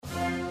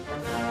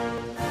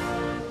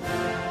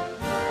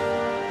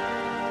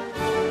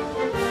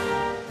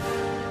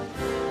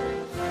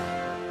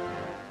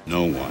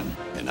No one,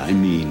 and I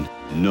mean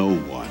no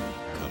one,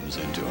 comes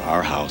into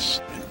our house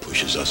and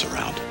pushes us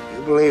around.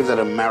 You believe that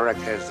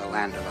America is the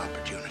land of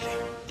opportunity?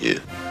 Yeah.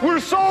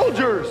 We're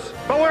soldiers,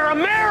 but we're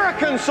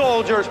American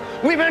soldiers.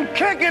 We've been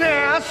kicking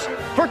ass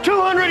for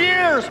 200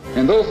 years.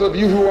 And those of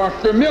you who are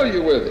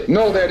familiar with it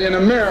know that in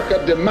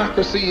America,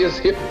 democracy is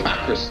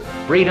hypocrisy.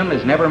 Freedom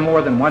is never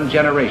more than one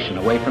generation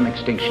away from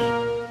extinction.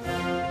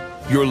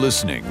 You're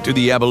listening to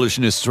the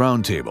Abolitionists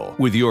Roundtable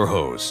with your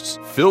hosts,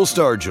 Phil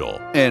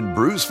Stargell and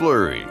Bruce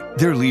Fleury.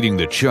 They're leading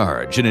the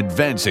charge in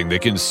advancing the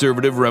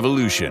conservative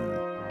revolution.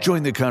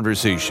 Join the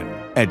conversation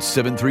at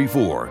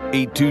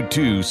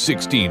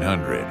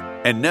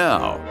 734-822-1600. And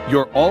now,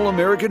 your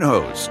all-American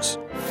hosts,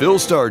 Phil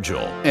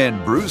Stargell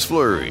and Bruce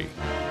Fleury.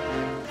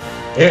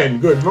 And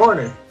good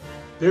morning.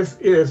 This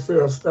is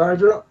Phil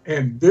Stargell,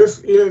 and this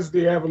is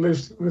the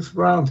Abolitionist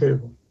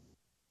Roundtable.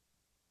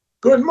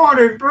 Good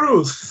morning,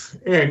 Bruce,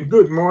 and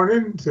good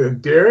morning to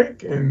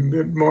Derek, and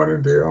good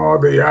morning to all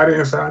the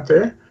audience out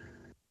there.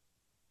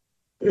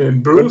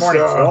 And Bruce, good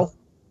morning, Phil.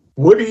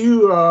 What do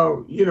you,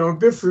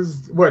 this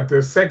is what,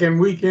 the second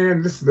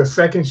weekend, this is the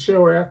second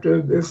show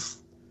after this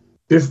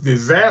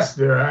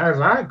disaster, as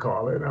I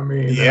call it. I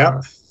mean,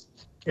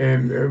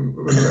 and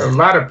a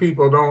lot of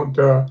people don't,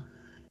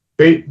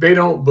 they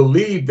don't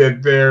believe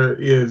that there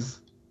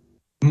is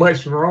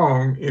much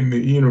wrong in the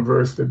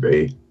universe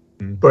today.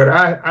 But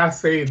I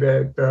say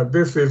that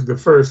this is the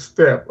first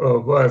step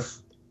of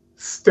us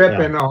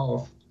stepping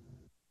off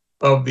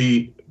of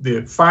the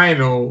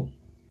final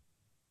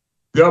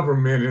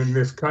government in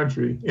this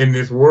country, in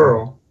this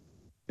world,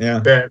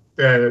 that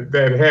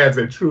has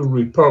a true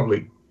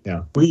republic.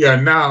 Yeah. We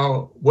are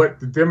now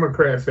what the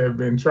Democrats have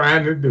been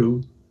trying to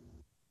do,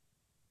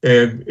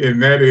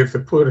 and that is to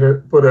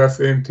put us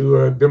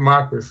into a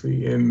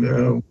democracy,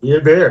 and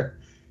we're there.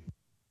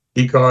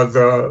 Because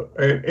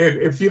and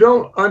if you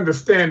don't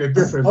understand the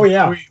difference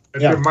between a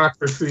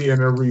democracy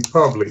and a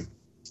republic,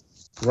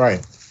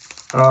 right?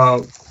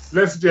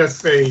 Let's just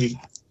say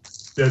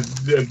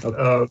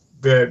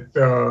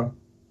that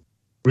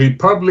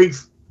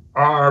republics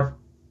are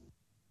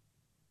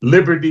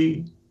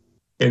liberty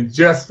and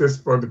justice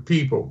for the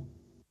people,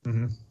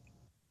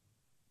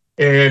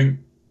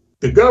 and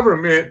the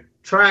government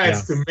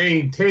tries to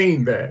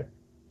maintain that,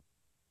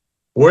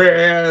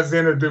 whereas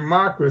in a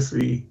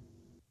democracy,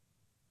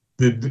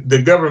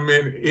 the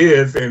government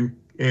is and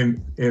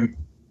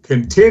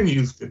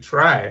continues to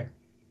try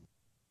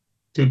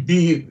to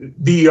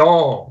be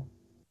all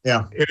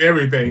in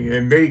everything,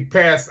 and they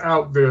pass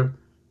out the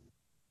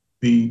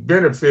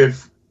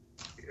benefits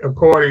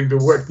according to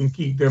what can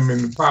keep them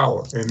in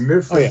power. And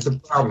this is the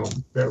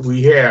problem that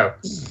we have,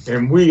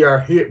 and we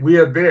are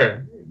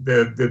there.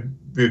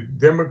 The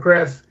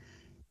Democrats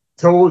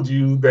told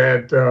you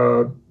that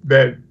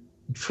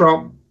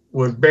Trump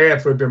was bad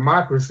for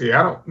democracy.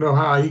 I don't know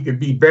how he could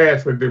be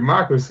bad for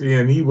democracy,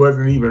 and he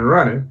wasn't even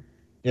running.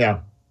 Yeah.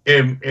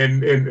 And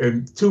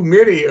too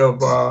many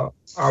of our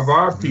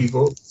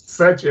people,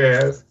 such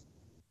as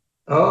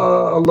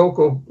a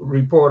local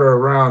reporter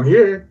around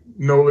here,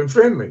 Nolan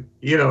Finley,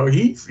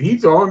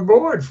 he's on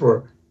board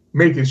for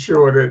making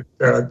sure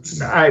that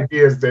the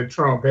ideas that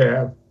Trump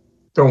have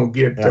don't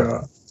get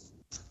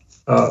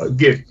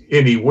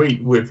any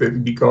weight with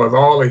it, because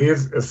all of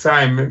his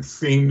assignments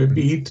seem to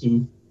be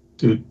to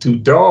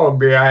dog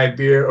the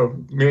idea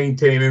of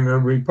maintaining a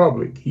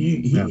republic.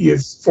 He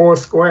is four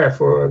square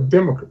for a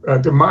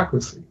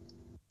democracy.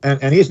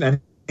 And he's not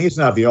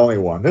the only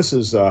one. This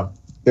is there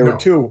were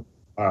two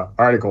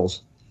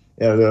articles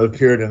that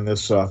appeared in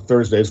this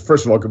Thursday's.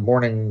 First of all, good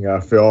morning,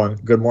 Phil,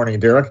 and good morning,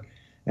 Derek,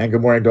 and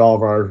good morning to all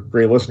of our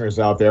great listeners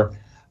out there.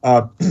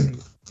 On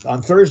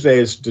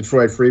Thursday's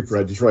Detroit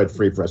News,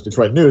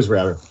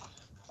 rather,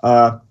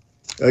 a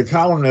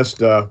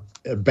columnist,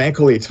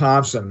 Bankley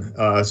Thompson,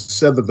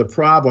 said that the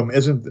problem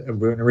isn't, in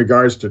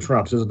regards to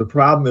Trump, says that the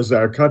problem is that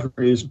our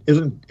country's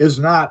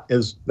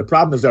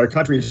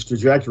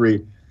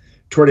trajectory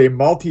toward a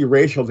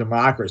multiracial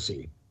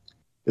democracy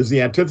is the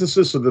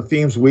antithesis of the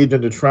themes weaved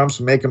into Trump's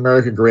 "Make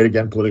America Great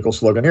Again" political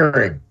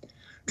sloganeering.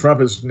 Trump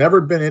has never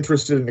been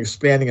interested in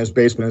expanding his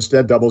base, but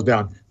instead doubles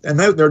down. And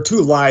there are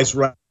two lies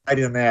right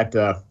in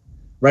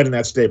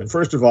that statement.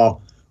 First of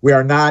all, we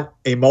are not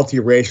a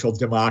multiracial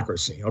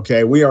democracy.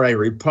 Okay, we are a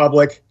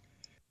republic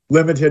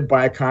limited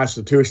by a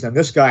constitution, and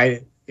this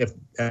guy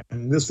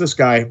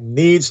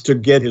needs to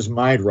get his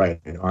mind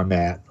right on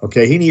that.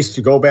 Okay, he needs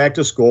to go back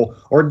to school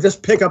or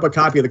just pick up a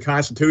copy of the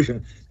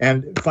Constitution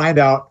and find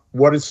out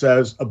what it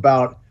says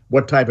about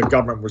what type of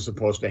government we're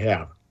supposed to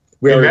have.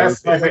 We are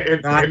not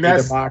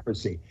a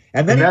democracy.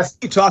 And then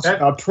he talks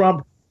about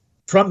Trump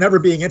never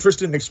being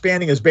interested in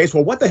expanding his base.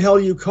 Well, what the hell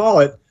do you call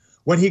it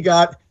when he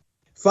got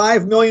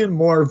 5 million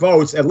more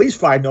votes, at least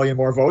 5 million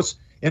more votes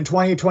in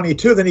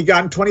 2022 than he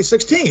got in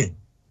 2016?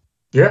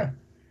 Yeah,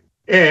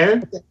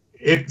 and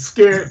it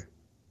scared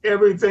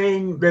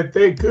everything that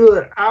they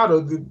could out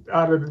of the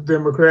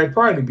Democratic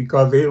Party,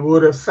 because it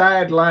would have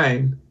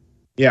sidelined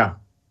their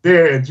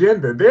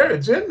agenda. Their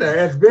agenda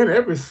has been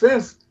ever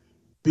since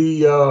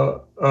the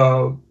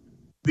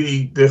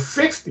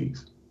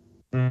 60s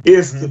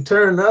is to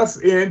turn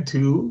us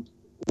into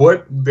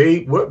what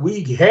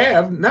we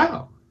have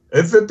now.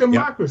 It's a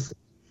democracy.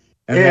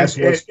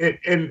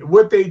 And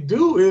what they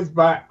do is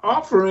by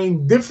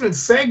offering different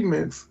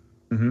segments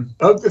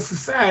of the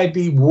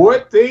society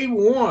what they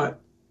want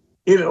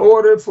in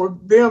order for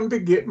them to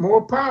get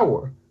more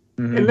power.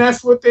 And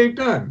that's what they've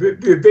done. They've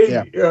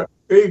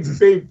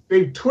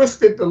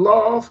twisted the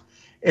laws,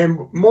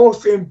 and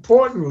most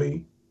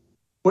importantly,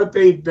 what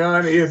they've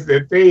done is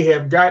that they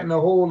have gotten a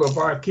hold of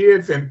our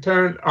kids and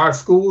turned our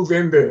schools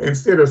into,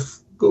 instead of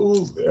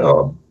schools,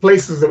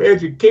 places of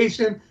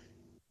education,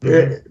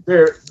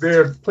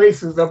 they're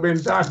places of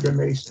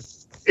indoctrination.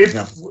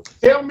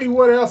 Tell me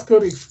what else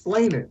could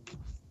explain it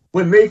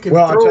when they can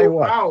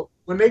throw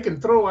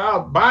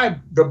out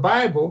the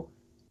Bible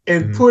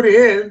and put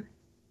in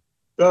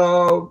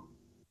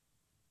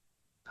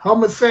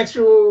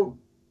homosexual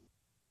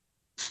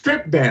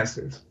strip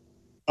dancers.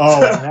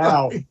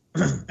 Oh,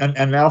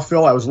 and now,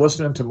 Phil, I was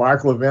listening to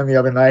Mark Levin the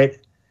other night,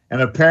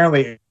 and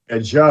apparently a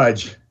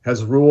judge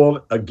has ruled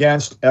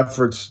against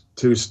efforts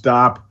to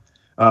stop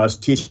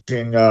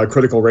teaching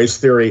critical race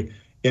theory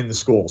in the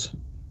schools.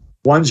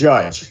 One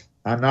judge.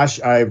 I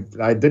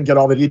didn't get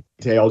all the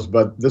details,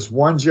 but this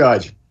one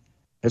judge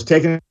has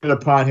taken it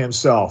upon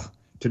himself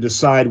to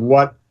decide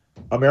what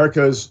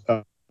America's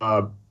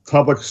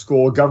public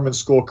school, government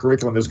school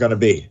curriculum is going to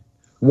be.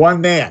 One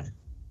man,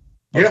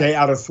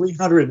 out of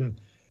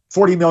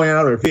 340 million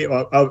other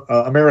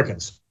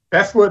Americans.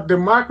 That's what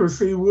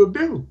democracy will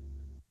do.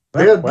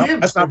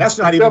 That's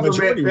not even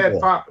majority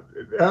rule.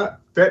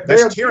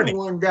 That's tyranny.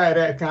 One guy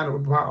that kind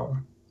of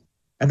power,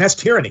 and that's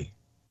tyranny.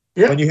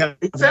 Yeah, when you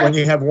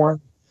have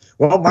Warren.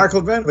 Well, Mark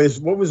Levin,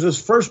 what was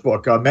his first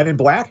book? Men in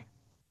Black.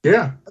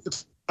 Yeah,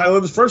 that's the title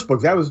of his first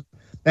book.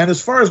 And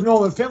as far as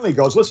Nolan Finley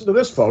goes, listen to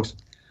this, folks.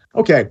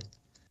 Okay,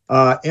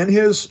 in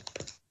his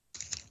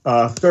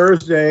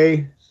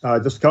Thursday,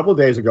 just a couple of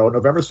days ago,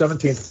 November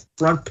 17th,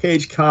 front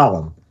page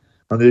column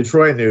on the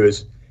Detroit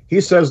News,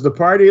 he says the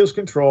party is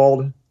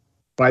controlled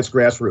by its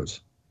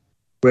grassroots,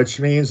 which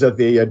means that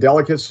the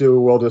delegates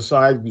who will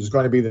decide who's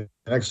going to be the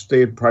next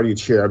state party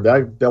chair,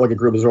 that delegate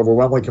group is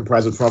overwhelmingly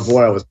comprised of Trump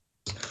loyalists.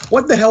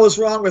 What the hell is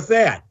wrong with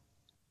that?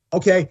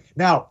 Okay,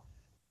 now,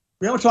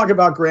 we don't talk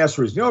about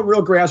grassroots. You know what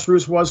real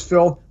grassroots was,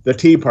 Phil? The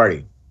Tea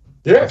Party.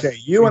 Yes. Okay,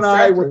 you and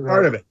I were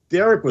part of it.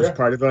 Derek was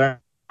part of it,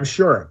 I'm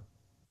sure.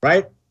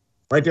 Right?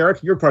 Right,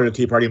 Derek? You're part of the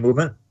Tea Party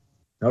movement.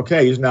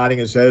 Okay, he's nodding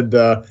his head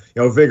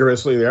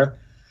vigorously there.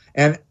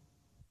 And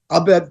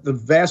I'll bet the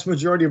vast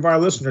majority of our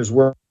listeners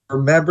were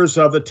members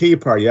of the Tea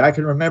Party. I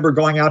can remember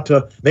going out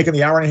to making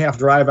the hour-and-a-half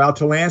drive out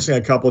to Lansing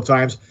a couple of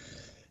times.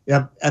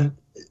 Yeah, and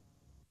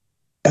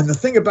the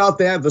thing about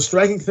that, the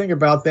striking thing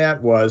about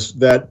that was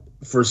that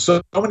for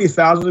so many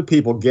thousands of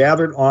people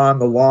gathered on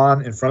the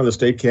lawn in front of the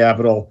state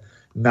capitol,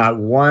 not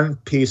one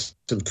piece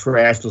of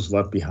trash was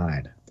left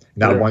behind.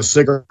 Not one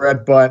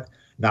cigarette butt,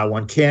 not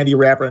one candy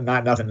wrapper,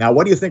 not nothing. Now,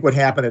 what do you think would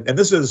happen? And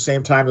this is the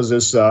same time as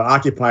this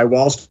Occupy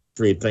Wall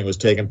Street thing was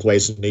taking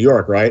place in New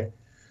York, right?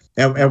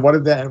 And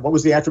what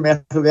was the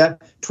aftermath of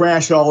that?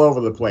 Trash all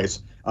over the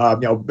place.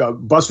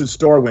 Busted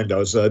store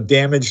windows,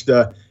 damaged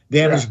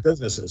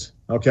businesses.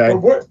 Okay.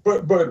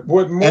 But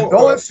what more? And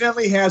Nolan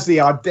Finley has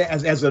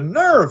as a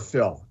nerve,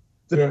 Phil,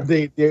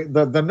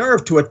 the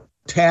nerve to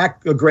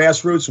attack the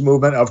grassroots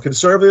movement of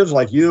conservatives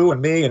like you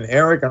and me and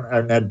Eric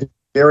and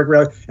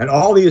Derek and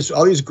all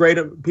these great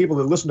people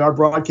that listen to our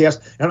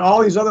broadcast and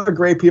all these other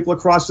great people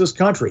across this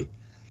country.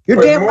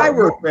 You're damn right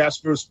we're a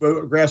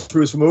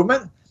grassroots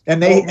movement. And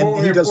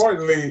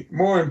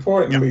more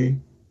importantly,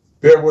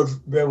 there was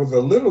a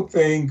little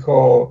thing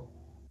called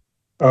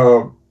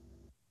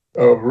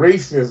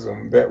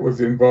racism that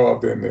was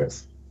involved in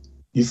this.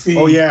 You see,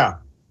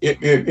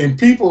 in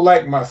people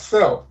like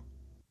myself,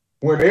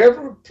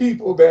 whenever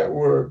people that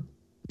were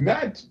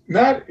not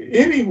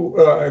any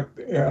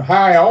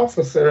high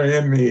officer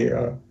in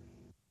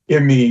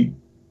the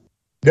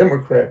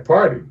Democrat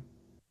Party,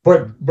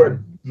 but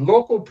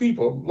local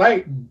people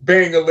like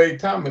Bangalore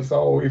Thomas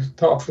always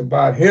talks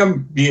about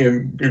him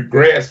being the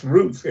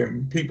grassroots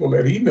and people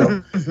that he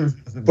knows.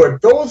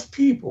 But those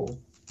people,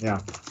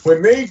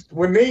 when they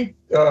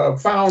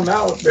found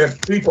out that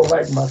people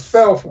like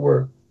myself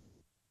were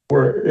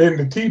in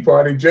the Tea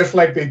Party, just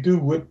like they do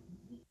with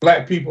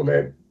black people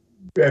that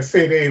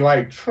say they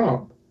like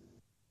Trump,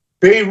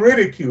 they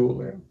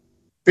ridicule him.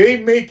 They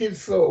make it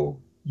so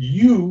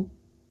you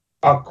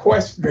are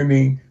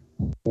questioning,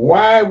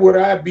 why would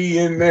I be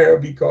in there?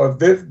 Because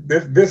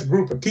this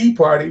group of Tea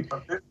Party,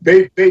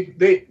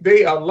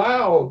 they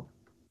allowed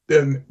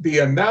the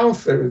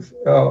announcers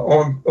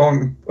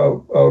on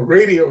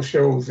radio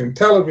shows and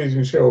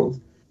television shows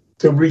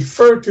to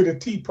refer to the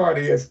Tea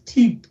Party as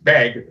tea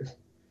baggers,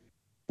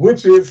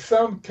 which is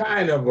some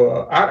kind of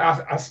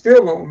I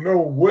still don't know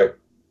what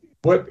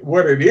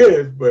it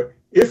is, but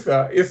it's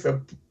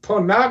a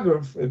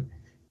pornography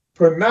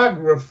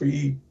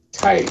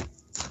type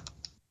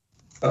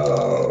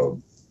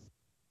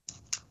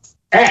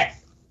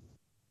act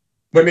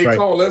when they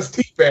call us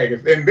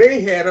teabaggers, and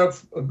they had a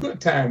good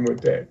time with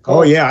that.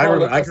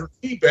 I can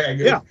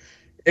teabaggers.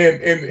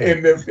 and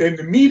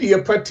the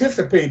media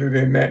participated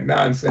in that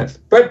nonsense.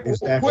 But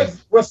Exactly.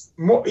 what's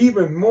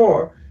even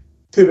more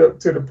to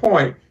the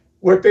point,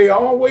 what they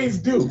always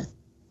do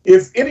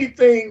is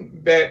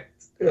anything that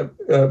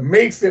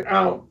makes it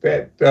out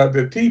that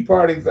the Tea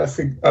Parties are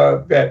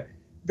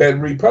that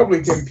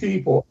Republican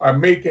people are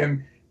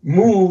making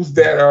moves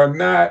that are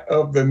not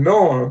of the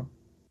norm.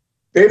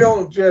 They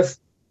don't just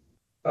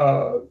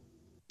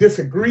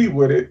disagree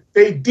with it;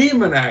 they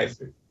demonize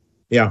it.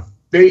 Yeah.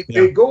 They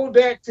go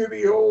back to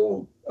the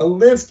old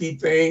Alinsky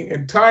thing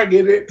and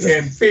target it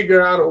and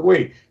figure out a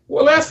way.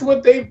 Well, that's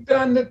what they've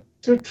done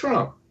to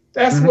Trump.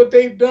 That's what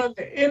they've done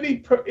to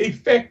any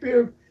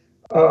effective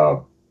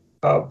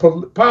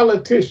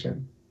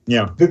politician.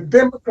 Yeah. The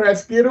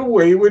Democrats get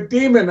away with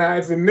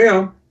demonizing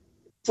them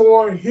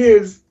for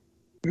his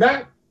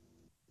not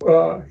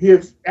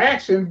his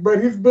actions,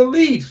 but his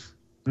beliefs.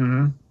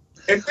 Mm-hmm.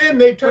 And then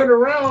they turn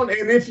around,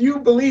 and if you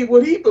believe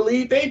what he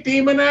believed, they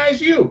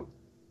demonize you.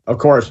 Of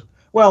course.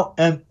 Well,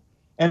 and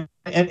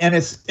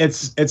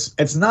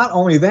it's not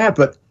only that,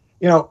 but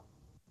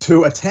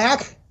to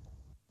attack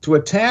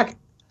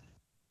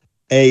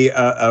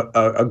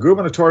a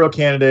gubernatorial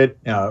candidate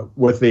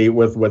with the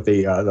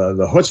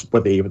hoods,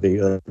 with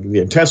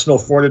the intestinal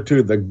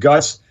fortitude, the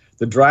guts,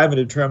 the drive and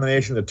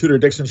determination that Tudor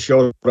Dixon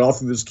showed all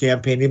through this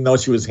campaign, even though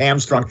she was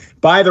hamstrung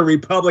by the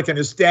Republican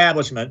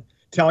establishment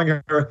telling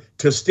her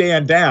to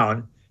stand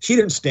down. She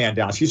didn't stand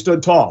down. She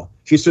stood tall.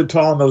 She stood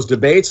tall in those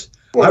debates.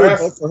 Well, I would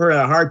vote for her in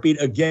a heartbeat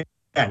again.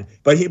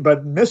 But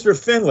Mr.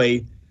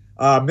 Finley,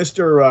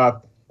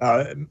 Mr.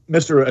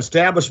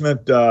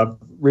 Establishment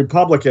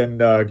Republican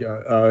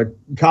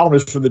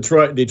columnist for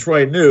the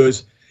Detroit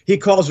News, he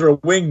calls her a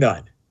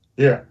wingnut.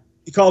 Yeah.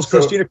 He calls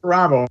Christina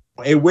Caramo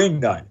a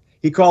wingnut.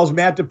 He calls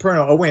Matt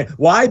DePerno a wing.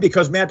 Why?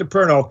 Because Matt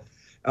DePerno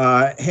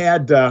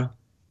had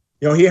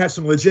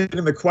some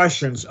legitimate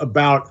questions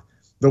about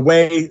the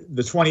way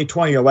the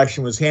 2020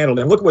 election was handled.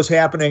 And look what's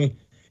happening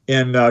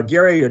in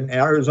Gary in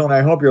Arizona.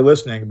 I hope you're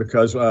listening,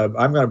 because I'm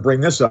going to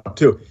bring this up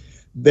too.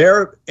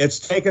 It's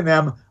taken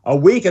them a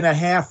week and a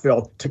half,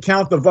 Phil, to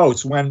count the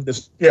votes, when the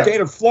state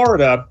of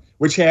Florida,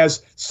 which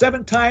has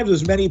 7 times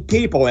as many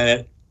people in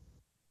it,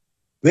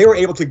 they were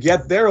able to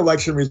get their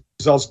election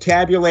results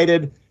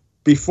tabulated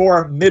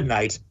before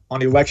midnight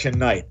on election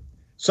night.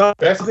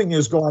 Something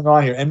is going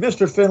on here. And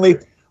Mr. Finley,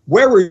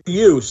 where were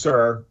you,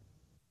 sir,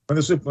 when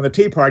the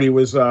Tea Party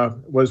was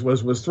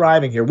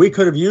thriving here? We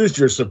could have used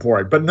your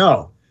support, but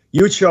no,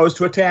 you chose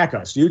to attack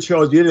us. You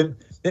didn't.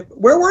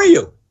 Where were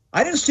you?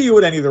 I didn't see you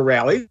at any of the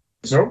rallies.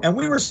 Nope. And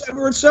we were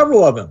at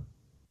several of them.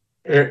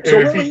 And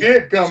if he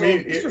did come,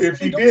 and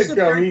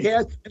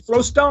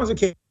throw stones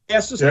and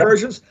cast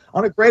aspersions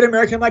on a great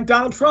American like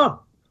Donald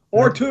Trump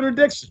or Tudor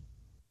Dixon.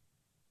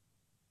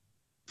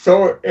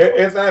 So,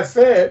 as I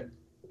said,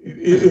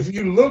 if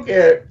you look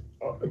at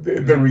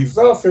the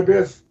results of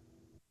this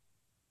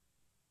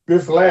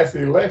last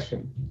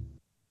election,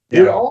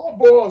 it all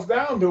boils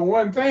down to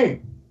one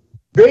thing.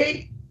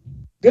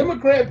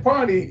 Democrat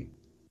Party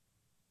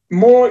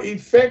more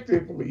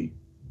effectively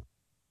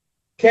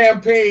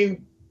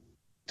campaigned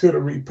to the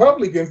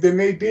Republicans than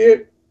they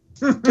did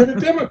to the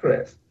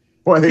Democrats.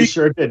 Boy, they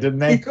sure did, didn't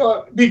they?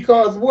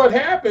 Because what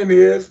happened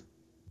is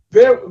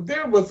there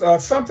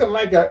was something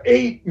like an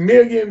 8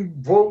 million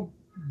vote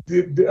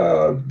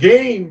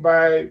gain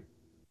by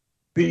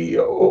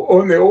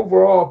on the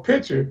overall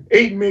picture,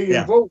 8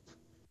 million votes.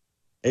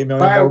 8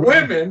 million by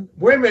votes.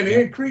 Women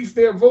increased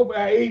their vote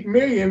by 8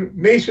 million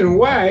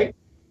nationwide,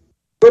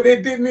 but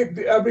it didn't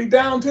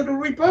redound to the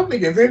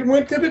Republicans. It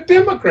went to the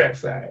Democrat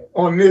side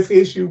on this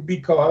issue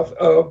because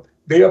of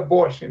the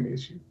abortion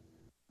issue.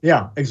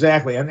 Yeah,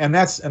 exactly, and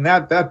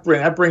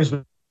that brings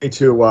me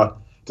to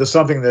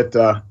something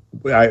that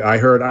I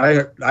heard.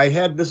 I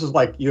had, this is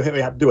like you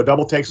have to do a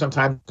double take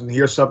sometimes and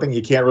hear something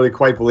you can't really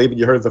quite believe it.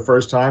 You heard it the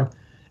first time,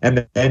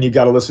 and then you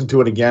got to listen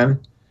to it again.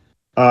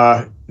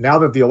 Now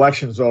that the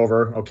election's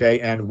over, okay,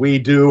 and we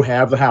do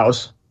have the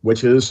House,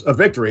 which is a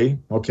victory,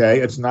 okay.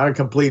 It's not a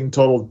complete and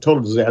total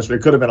disaster.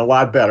 It could have been a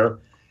lot better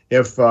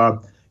if the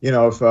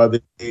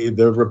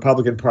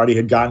Republican Party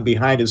had gotten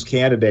behind his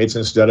candidates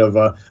instead of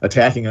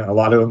attacking a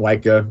lot of them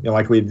like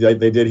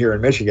they did here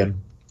in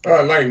Michigan.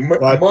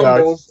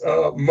 Mumbles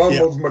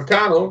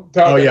McConnell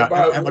talking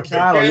about and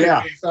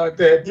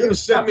McConnell, he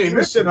was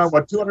sitting on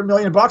what, $200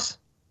 million, or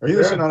he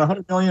was sitting on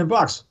 $100 million,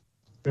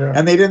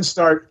 and they didn't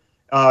start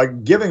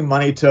giving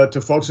money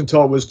to folks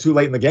until it was too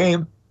late in the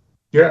game.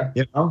 Yeah,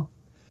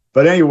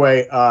 But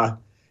anyway,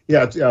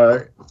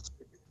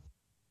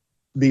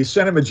 the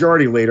Senate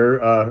Majority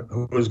Leader,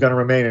 who is going to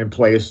remain in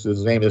place,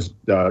 his name is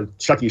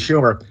Chucky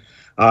Schumer,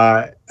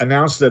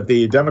 announced that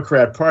the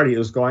Democrat Party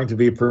is going to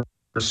be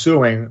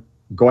pursuing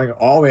going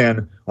all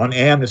in on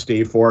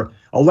amnesty for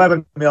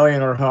 11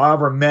 million or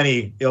however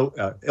many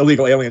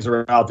illegal aliens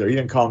are out there. He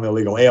didn't call them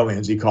illegal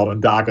aliens. He called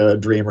them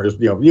DACA dreamers,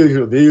 the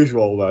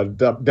usual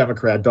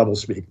Democrat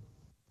doublespeak.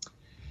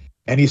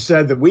 And he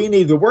said that we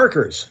need the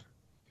workers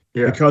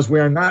because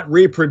we are not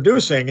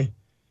reproducing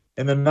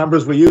in the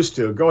numbers we used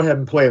to. Go ahead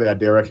and play that,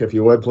 Derek, if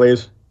you would,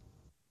 please.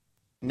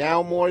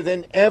 Now more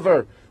than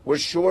ever, we're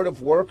short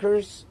of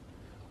workers.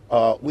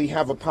 We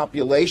have a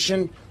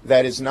population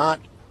that is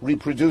not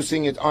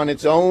reproducing it on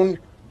its own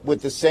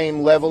with the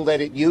same level that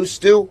it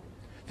used to.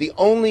 The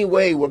only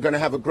way we're going to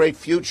have a great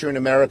future in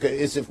America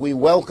is if we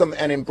welcome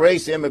and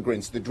embrace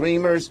immigrants, the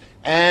dreamers,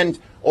 and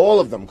all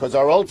of them, because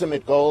our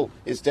ultimate goal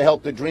is to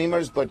help the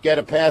dreamers, but get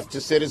a path to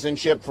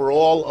citizenship for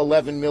all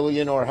 11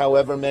 million or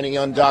however many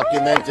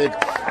undocumented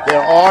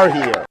there are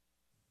here.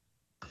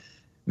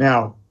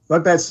 Now,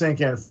 let that sink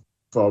in,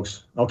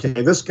 folks. Okay,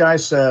 this guy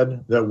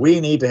said that we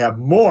need to have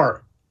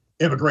more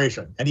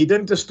immigration, and he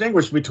didn't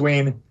distinguish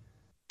between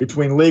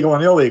legal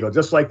and illegal,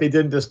 just like they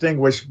didn't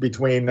distinguish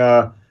between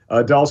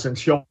adults and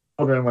children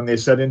when they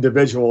said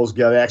individuals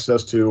get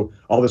access to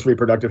all this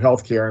reproductive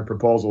health care in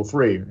Proposal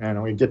 3.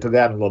 And we get to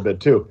that in a little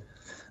bit too.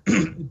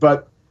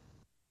 But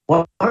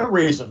one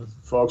reason,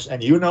 folks,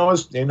 and you know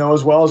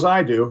as well as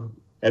I do,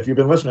 if you've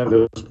been listening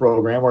to this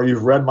program or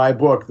you've read my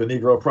book, The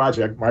Negro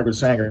Project, Margaret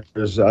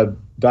Sanger's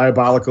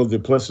Diabolical,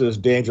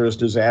 Duplicitous, Dangerous,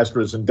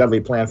 Disastrous, and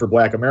Deadly Plan for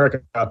Black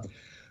America,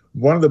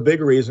 one of the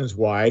big reasons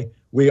why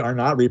we are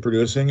not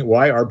reproducing,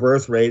 why our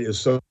birth rate is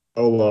so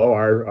low,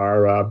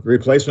 our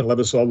replacement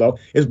level is so low,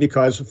 is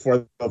because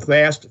for the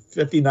last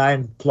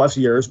 59 plus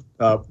years,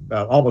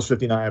 almost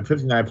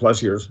 59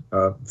 plus years,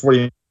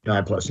 49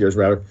 plus years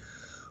rather,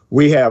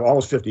 we have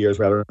almost 50 years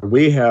rather,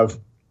 we have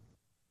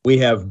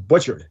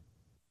butchered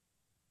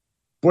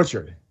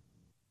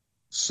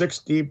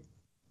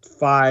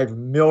 65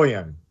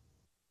 million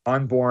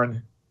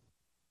unborn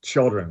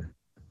children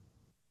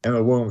in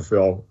the womb,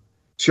 Phil.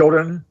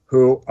 Children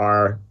who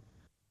are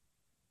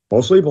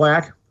mostly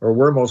black, or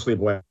were mostly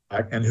black,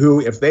 and who,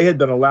 if they had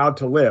been allowed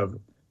to live,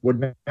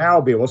 would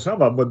now be, well, some of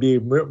them would be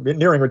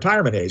nearing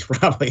retirement age,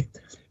 probably.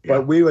 Yeah.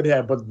 But we would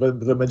have, but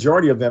the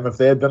majority of them, if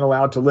they had been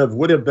allowed to live,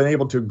 would have been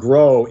able to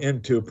grow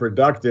into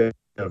productive,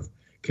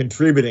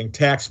 contributing,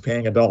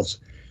 tax-paying adults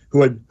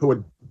who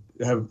would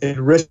have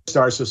enriched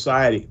our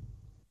society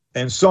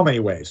in so many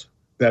ways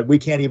that we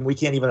can't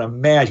even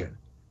imagine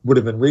would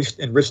have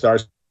enriched our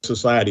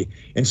society.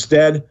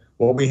 Instead,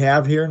 what we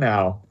have here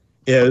now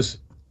is,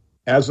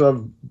 as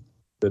of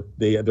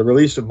the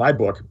release of my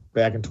book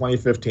back in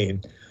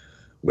 2015,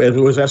 it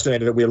was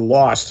estimated that we had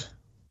lost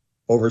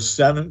over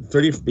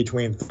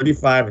between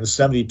 35 and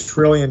 70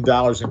 trillion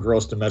dollars in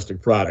gross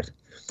domestic product.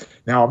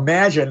 Now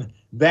imagine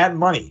that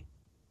money,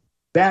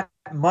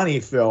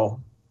 Phil,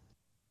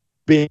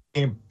 being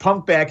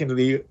pumped back into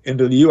the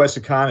U.S.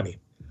 economy.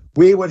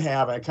 We would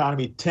have an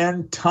economy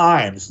 10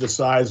 times the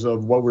size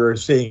of what we're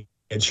seeing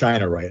in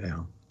China right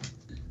now.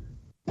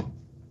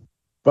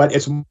 But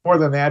it's more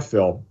than that,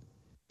 Phil.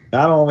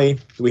 Not only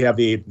do we have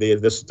the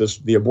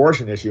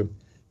abortion issue,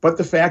 but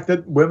the fact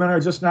that women are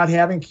just not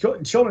having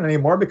children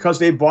anymore because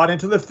they bought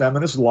into the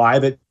feminist lie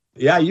that,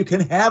 yeah, you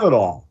can have it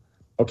all.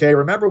 Okay,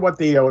 remember what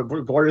the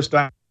Gloria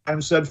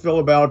Steinem said, Phil,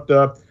 about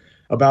a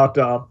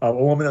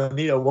woman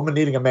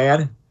needing a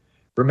man?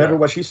 Remember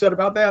what she said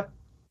about that?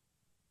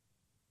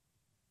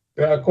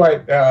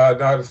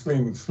 Now this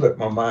thing slipped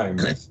my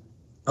mind.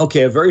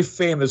 Okay, a very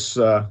famous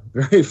foil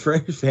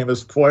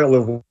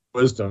of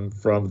wisdom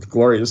from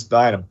Gloria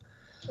Steinem.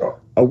 Oh.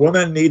 A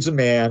woman needs a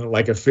man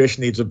like a fish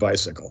needs a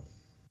bicycle.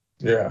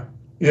 Yeah,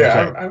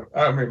 okay.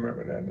 I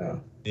remember that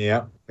now.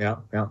 Yeah,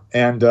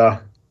 and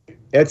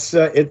it's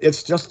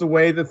just the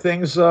way that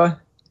things have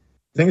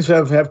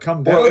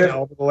come down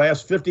over the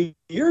last 50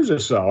 years or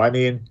so. I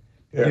mean,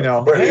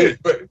 yeah, but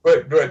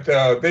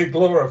they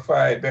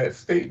glorified that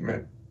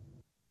statement.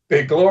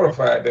 And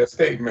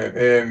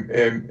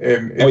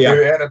if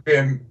it had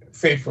been,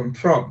 say, from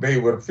Trump, they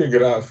would have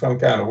figured out some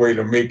kind of way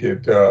to make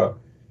it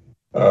some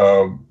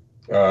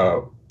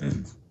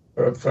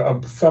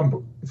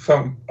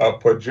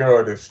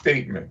pejorative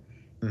statement.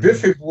 Mm-hmm.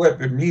 This is what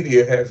the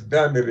media has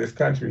done to this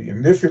country,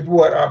 and this is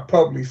what our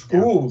public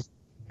schools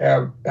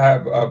have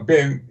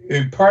been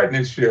in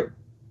partnership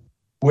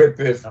with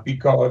this,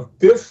 because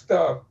this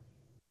stuff,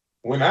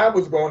 when I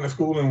was going to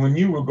school and when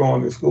you were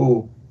going to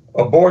school,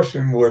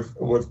 abortion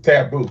was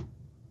taboo.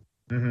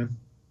 Mm-hmm.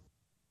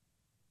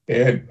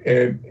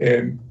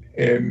 And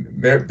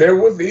there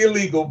was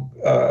illegal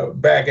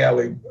back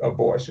alley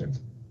abortions.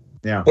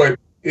 Yeah. But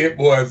it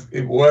was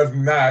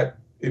not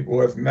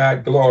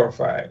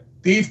glorified.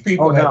 These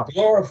people have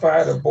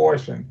glorified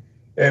abortion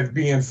as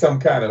being some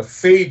kind of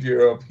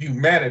savior of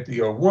humanity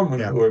or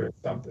womanhood or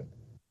something.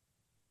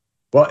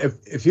 Well,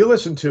 if you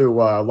listen to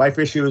Life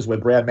Issues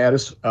with Brad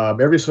Mattis,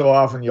 every so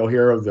often you'll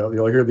hear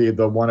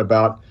the one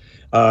about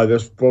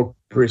this spoke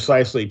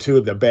precisely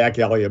to the back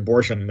alley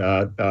abortion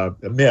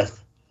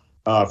myth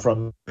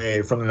from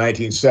the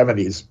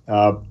 1970s.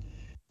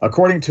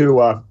 According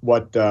to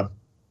what Brad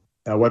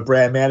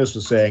Mattis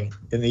was saying,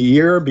 in the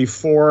year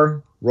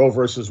before Roe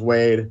versus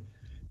Wade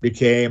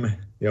became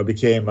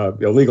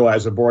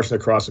legalized abortion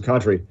across the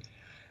country,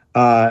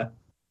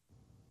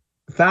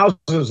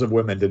 thousands of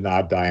women did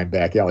not die in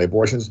back alley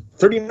abortions.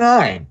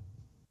 39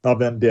 of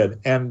them did.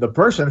 And the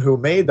person who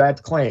made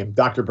that claim,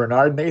 Dr.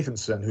 Bernard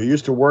Nathanson, who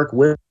used to work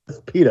with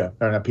PETA,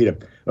 or not PETA,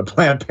 but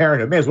Planned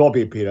Parenthood, may as well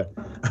be PETA.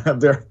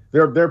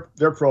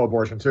 they're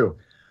pro-abortion too.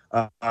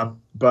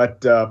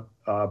 But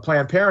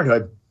Planned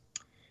Parenthood,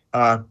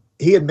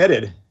 he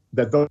admitted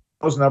that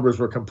those numbers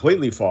were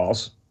completely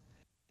false,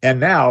 and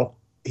now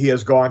he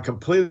has gone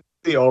completely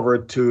over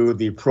to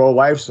the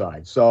pro-life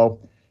side. So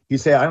he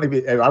said,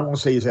 I won't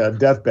say he's had a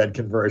deathbed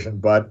conversion,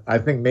 but I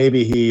think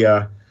maybe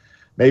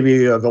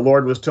the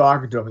Lord was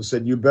talking to him and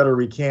said, "You better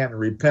recant and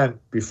repent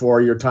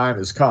before your time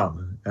has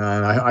come."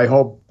 And I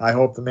hope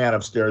the man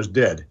upstairs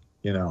did,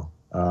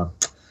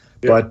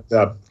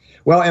 But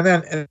well,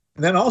 and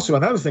then also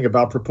another thing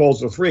about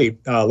Proposal 3.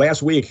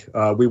 Last week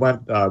we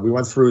went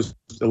through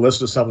the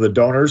list of some of the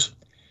donors,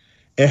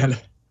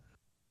 and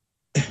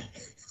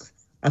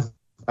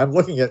I'm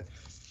looking at,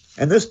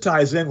 and this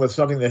ties in with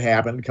something that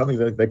happened, something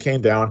that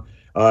came down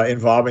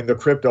involving the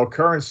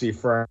cryptocurrency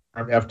firm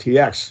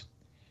FTX.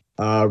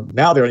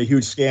 Now they're in a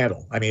huge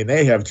scandal. I mean,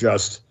 they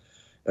just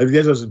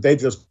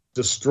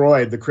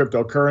destroyed the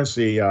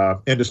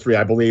cryptocurrency industry,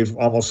 I believe,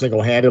 almost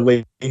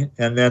single-handedly.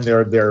 And then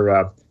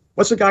they're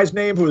what's the guy's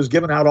name who was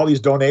giving out all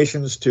these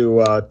donations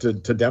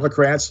to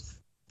Democrats?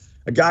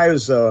 A guy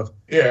who's I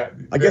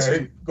guess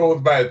it goes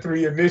by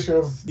 3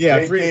 initials.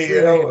 Yeah,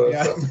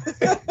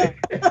 something.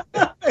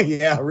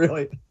 Yeah,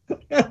 really.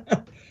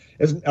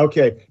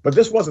 Okay, but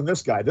this wasn't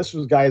this guy. This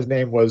guy's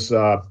name was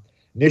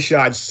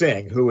Nishad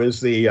Singh, who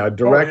is the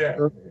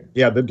director.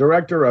 The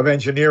director of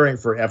engineering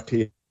for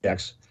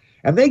FTX,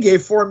 and they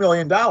gave $4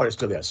 million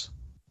to this.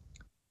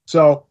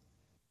 So,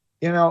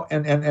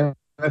 and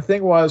the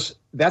thing was,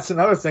 that's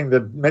another thing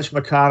that Mitch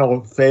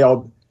McConnell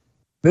failed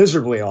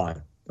miserably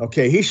on.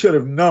 Okay, he should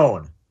have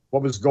known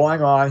what was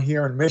going on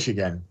here in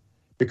Michigan,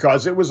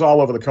 because it was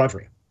all over the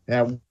country.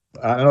 And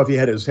I don't know if he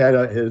had his head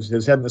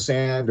in the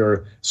sand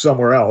or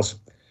somewhere else,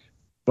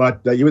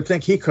 but you would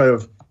think he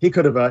could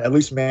have at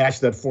least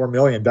matched that $4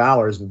 million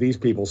that these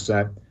people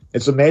sent.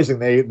 It's amazing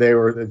they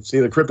see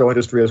the crypto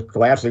industry is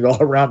collapsing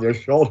all around their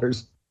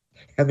shoulders,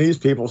 and these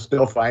people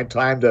still find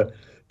time to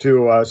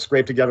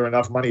scrape together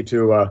enough money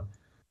to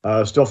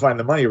still find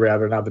the money,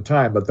 rather, not the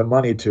time, but the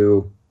money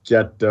to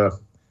get to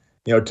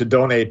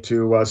donate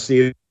to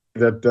see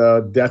that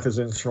death is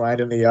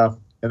enshrined in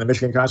the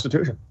Michigan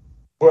Constitution.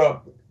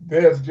 Well,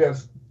 there's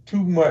just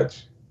too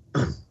much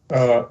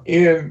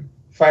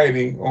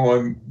infighting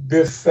on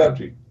this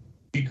subject,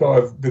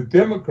 because the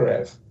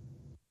Democrats,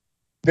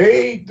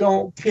 they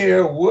don't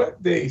care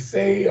what they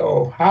say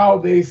or how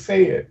they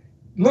say it.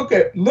 Look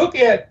at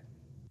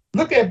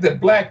the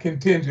black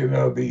contingent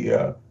of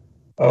the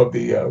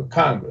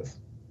Congress.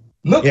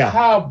 Look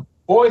how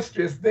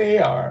boisterous they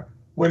are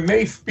when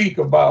they speak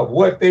about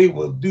what they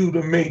will do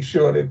to make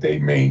sure that they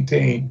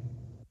maintain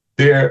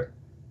their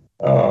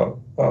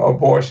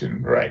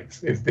abortion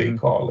rights, as they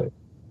call it.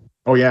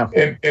 Oh yeah.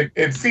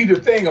 And see, the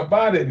thing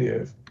about it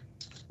is,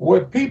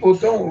 what people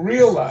don't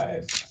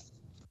realize,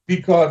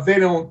 because they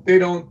don't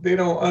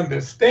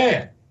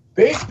understand,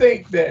 they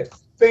think that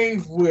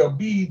things will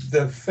be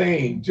the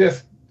same,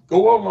 just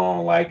go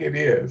along like it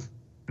is.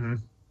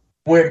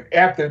 When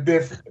after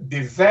this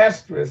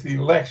disastrous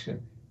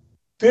election,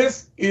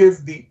 this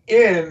is the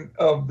end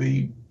of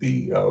the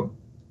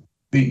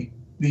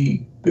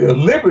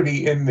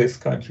liberty in this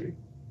country.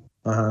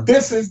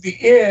 This is the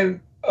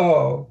end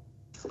of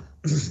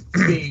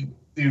the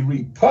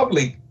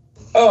Republic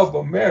of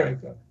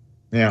America.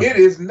 It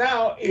is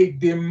now a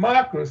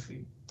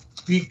democracy,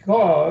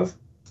 because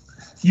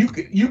you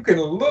can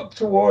look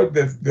toward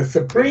the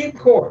Supreme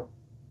Court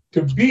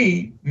to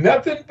be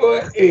nothing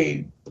but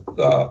a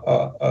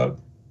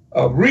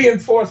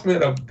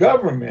reinforcement of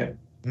government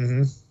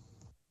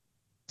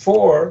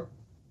for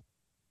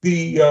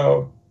the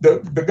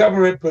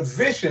government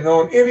position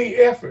on any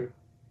effort.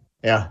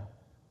 Yeah.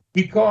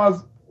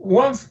 Because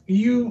once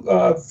you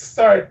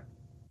start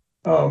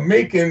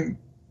making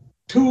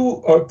 2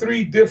 or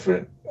 3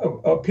 different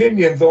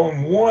opinions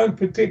on one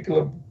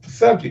particular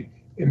subject,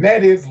 and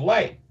that is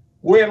life,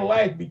 where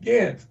life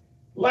begins.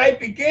 Life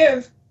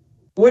begins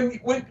when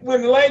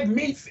life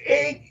meets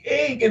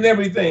egg and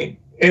everything,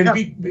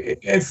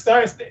 and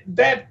starts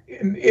that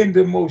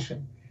into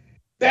motion.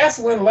 That's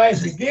when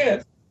life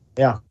begins.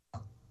 Yeah.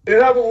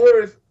 In other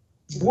words,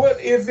 what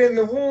is in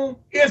the womb?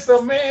 It's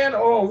a man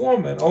or a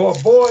woman, or a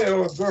boy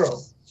or a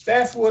girl.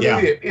 That's what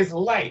it is. It's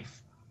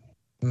life.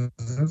 And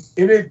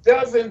it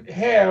doesn't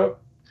have,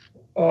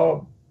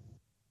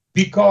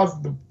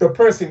 because the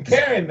person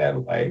carrying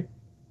that life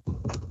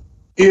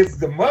is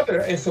the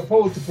mother and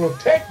supposed to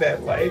protect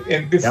that life,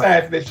 and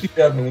decides that she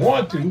doesn't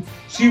want to.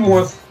 She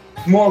wants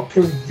more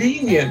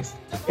convenience,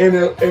 and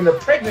the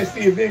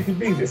pregnancy is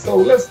inconvenient. So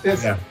let's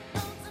just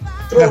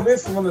throw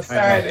this on the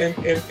side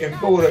and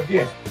go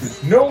again.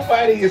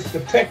 Nobody is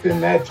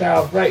protecting that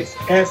child's rights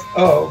as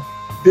of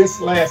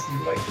this last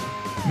election.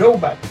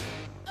 Nobody.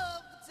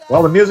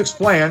 Well, the music's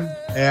playing,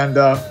 and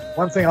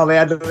one thing I'll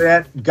add to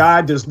that,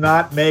 God does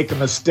not make a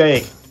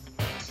mistake.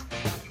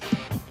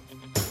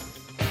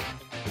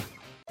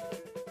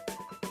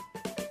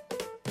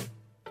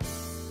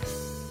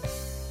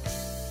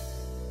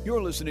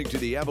 listening to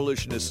the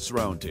Abolitionists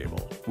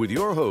Roundtable with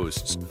your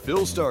hosts,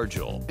 Phil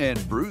Stargell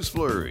and Bruce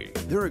Fleury.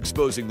 They're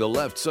exposing the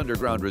left's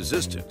underground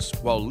resistance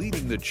while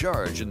leading the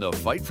charge in the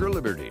fight for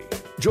liberty.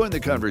 Join the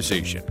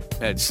conversation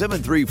at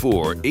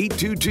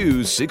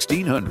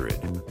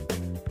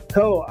 734-822-1600.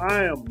 Hello,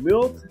 I am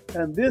Milt,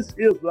 and this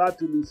is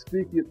Logically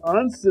Speaking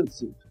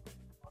Uncensored.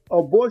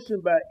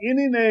 Abortion by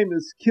any name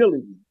is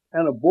killing,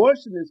 and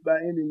abortionists by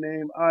any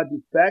name are de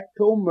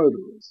facto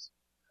murderers.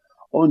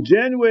 On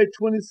January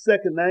 22,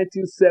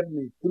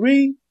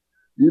 1973,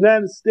 the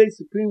United States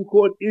Supreme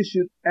Court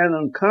issued an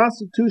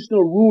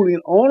unconstitutional ruling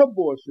on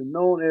abortion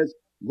known as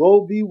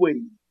Roe v.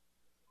 Wade,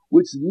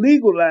 which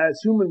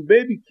legalized human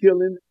baby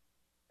killing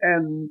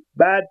and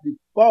by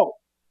default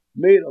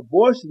made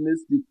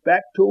abortionists de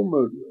facto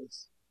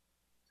murderers.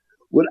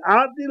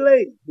 Without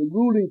delay, the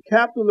ruling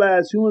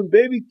capitalized human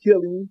baby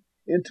killing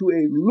into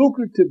a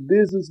lucrative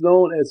business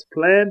known as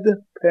Planned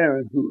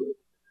Parenthood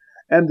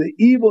and the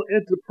evil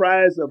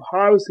enterprise of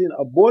harvesting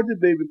aborted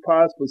baby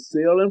parts for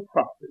sale and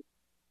profit.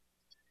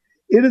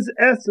 It is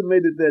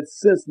estimated that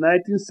since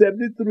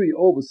 1973,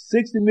 over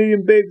 60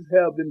 million babies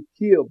have been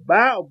killed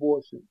by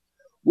abortion,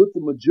 with the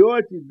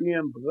majority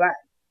being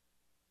black.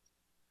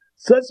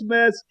 Such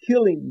mass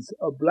killings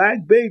of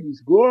black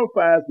babies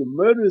glorifies the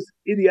murderous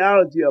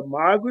ideology of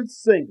Margaret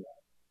Sanger,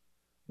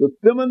 the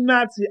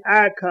feminazi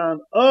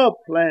icon of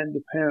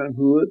Planned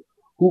Parenthood,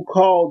 who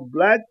called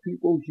black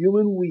people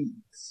human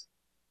weeds.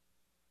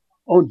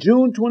 On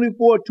June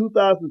 24,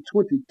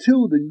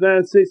 2022, the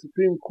United States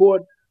Supreme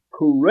Court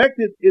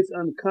corrected its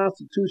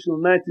unconstitutional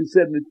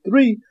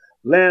 1973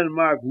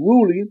 landmark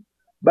ruling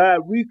by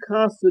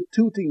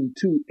reconstituting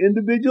to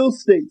individual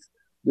states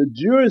the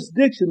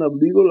jurisdiction of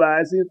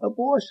legalizing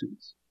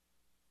abortions.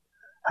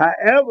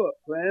 However,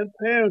 Planned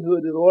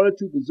Parenthood, in order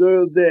to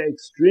preserve their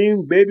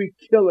extreme baby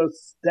killer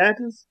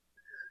status,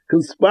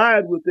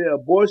 conspired with their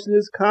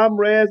abortionist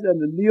comrades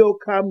and the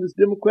neo-communist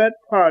Democrat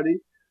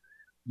Party,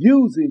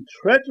 using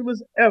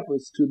treacherous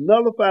efforts to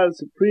nullify the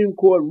Supreme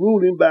Court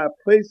ruling by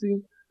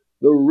placing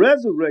the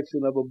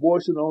resurrection of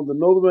abortion on the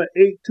November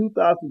 8,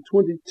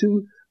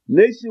 2022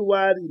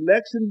 nationwide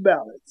election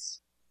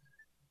ballots,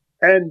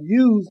 and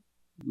used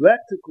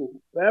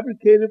radical,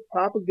 fabricated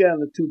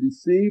propaganda to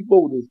deceive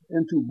voters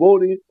into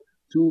voting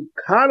to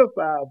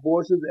codify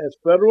abortions as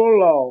federal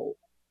law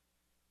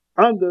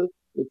under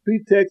the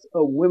pretext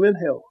of women's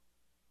health.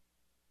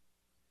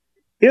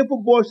 If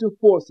abortion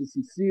forces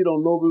succeed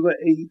on November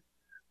 8th,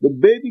 the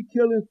baby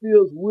killing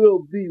fields will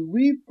be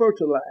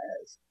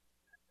refertilized,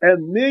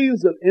 and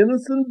millions of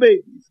innocent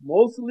babies,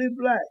 mostly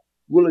black,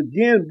 will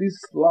again be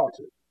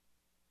slaughtered.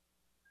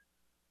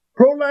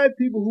 Pro-life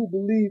people who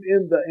believe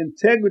in the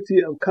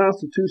integrity of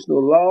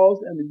constitutional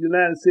laws and the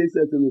United States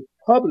as a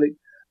republic,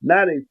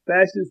 not a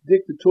fascist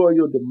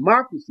dictatorial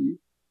democracy,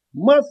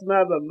 must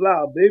not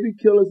allow baby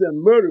killers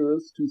and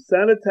murderers to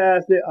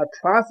sanitize their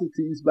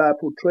atrocities by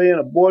portraying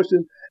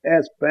abortion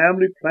as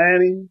family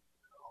planning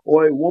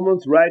or a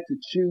woman's right to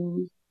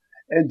choose,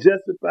 and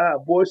justify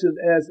abortion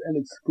as an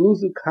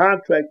exclusive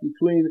contract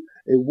between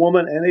a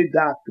woman and a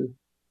doctor,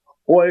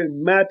 or a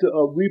matter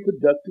of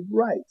reproductive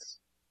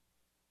rights.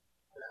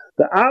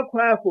 The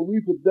outcry for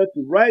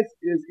reproductive rights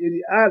is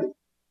idiotic,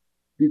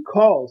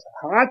 because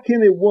how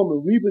can a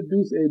woman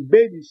reproduce a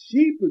baby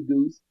she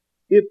produced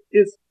if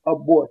it's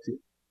aborted?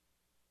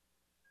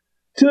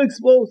 To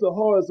expose the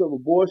horrors of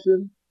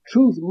abortion,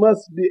 truth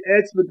must be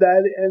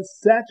expedited and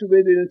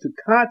saturated into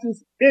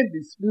conscious,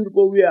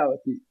 indisputable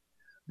reality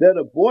that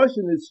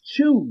abortionists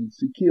choose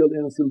to kill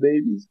innocent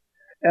babies,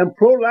 and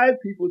pro-life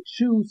people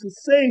choose to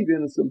save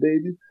innocent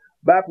babies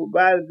by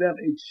providing them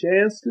a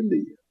chance to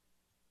live.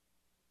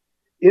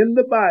 In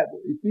the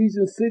Bible,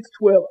 Ephesians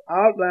 6:12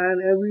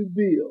 outline and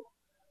reveal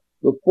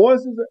the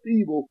forces of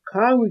evil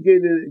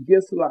congregated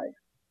against life,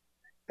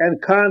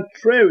 and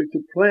contrary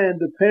to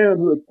Planned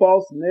Parenthood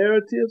false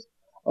narratives,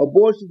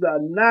 abortions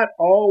are not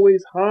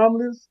always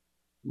harmless,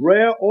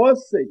 rare, or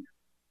safe.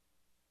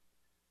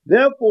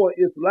 Therefore,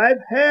 if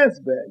life has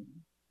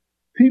value,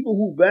 people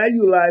who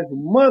value life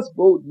must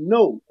vote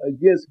no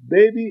against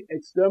baby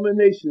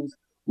exterminations,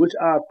 which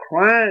are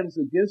crimes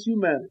against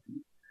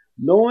humanity,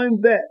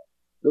 knowing that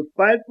the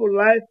fight for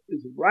life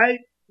is right,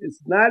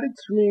 it's not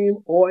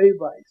extreme or a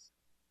vice.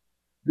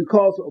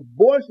 Because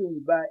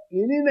abortion by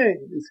any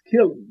name is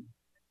killing,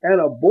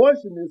 and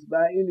abortionists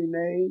by any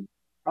name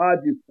are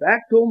de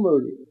facto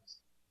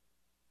murderers.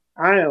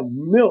 I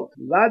am Milt,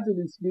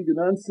 logically speaking,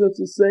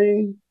 uncensored,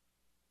 saying,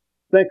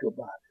 think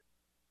about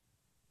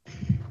it.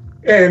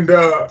 And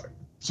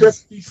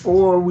just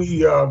before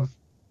we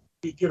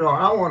get on,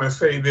 I want to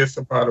say this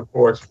about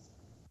abortion.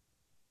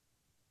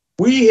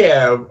 We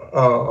have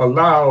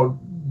allowed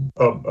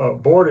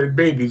aborted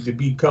babies to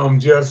become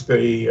just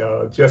a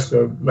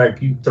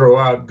like you throw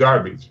out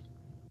garbage,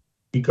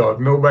 because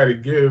nobody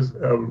gives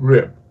a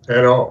rip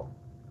at all.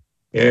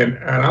 And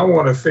I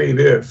want to say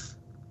this: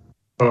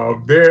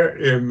 there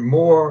is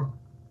more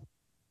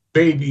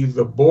babies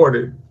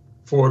aborted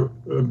for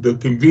the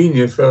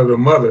convenience of the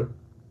mother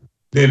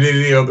than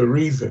any other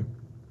reason.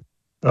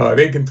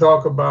 They can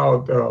talk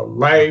about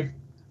life,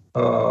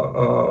 with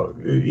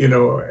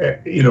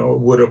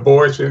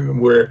abortion,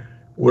 where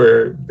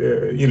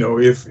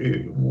if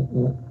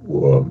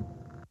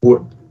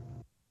what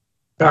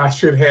I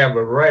should have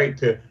a right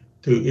to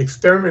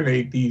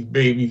exterminate these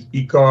babies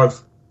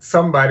because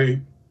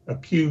somebody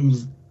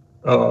accused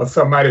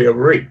somebody of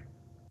rape,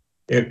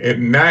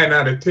 and 9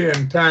 out of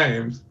 10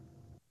 times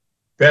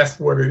that's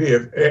what it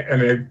is,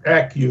 an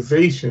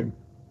accusation.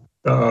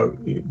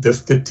 The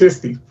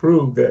statistics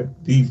prove that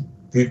these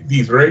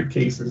rape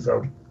cases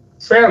are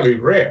fairly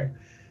rare,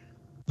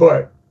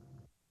 but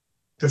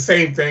the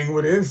same thing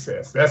with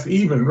incest. That's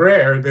even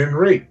rarer than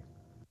rape.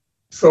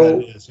 So,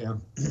 that is, yeah.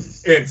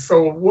 and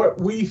so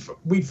what we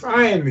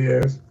find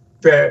is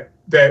that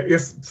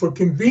it's for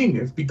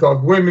convenience,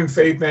 because women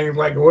say things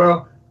like,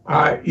 "Well,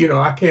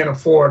 I can't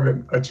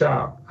afford a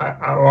child.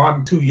 or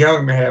I'm too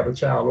young to have a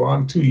child, or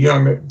I'm too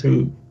young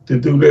to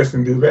do this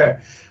and do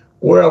that."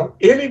 Well,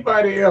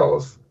 anybody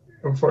else,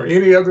 for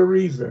any other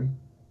reason,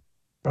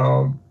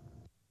 for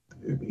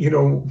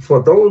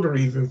those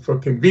reasons, for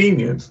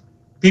convenience,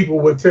 people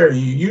would tell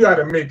you got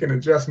to make an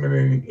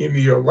adjustment in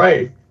your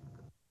life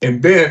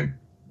and then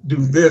do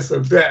this or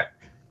that.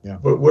 Yeah.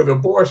 But with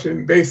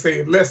abortion, they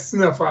say, let's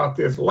snuff out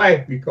this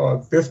life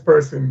because this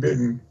person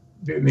didn't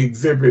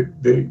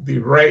exhibit the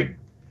right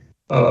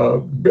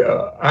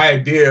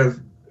ideas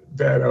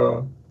that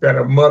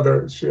a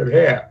mother should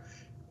have.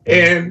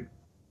 And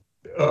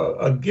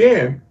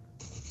again,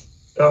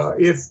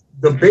 it's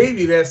the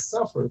baby that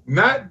suffers,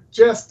 not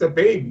just the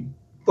baby,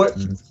 but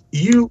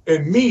you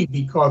and me,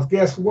 because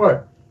guess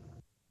what?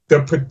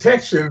 The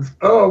protections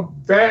of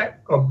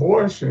that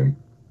abortion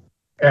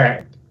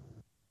act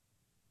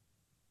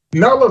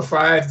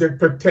nullifies the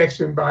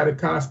protection by the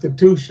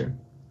Constitution.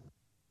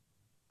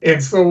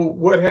 And so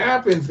what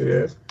happens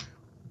is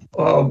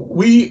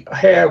we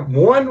have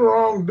one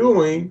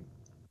wrongdoing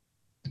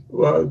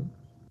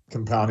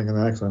compounding the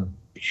next one.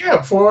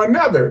 Yeah, for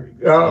another.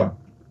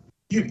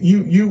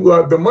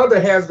 The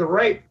mother has the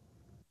right,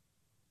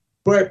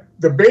 but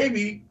the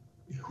baby,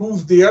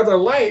 who's the other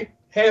life,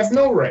 has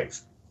no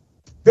rights.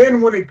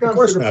 Then when it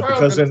comes to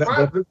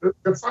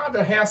the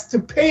father has to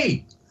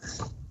pay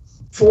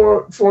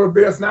for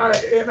this. Now,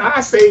 and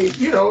I say,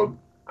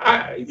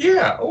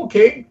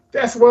 okay,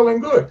 that's well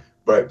and good.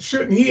 But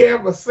shouldn't he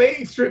have a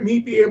say? Shouldn't he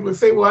be able to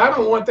say, well, I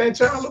don't want that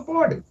child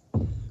aborted?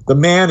 The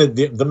man,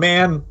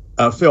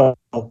 Phil,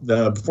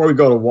 before we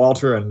go to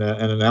Walter and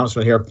an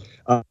announcement here,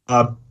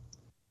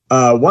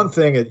 one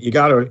thing that you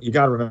got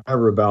to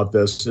remember about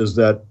this is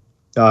that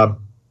the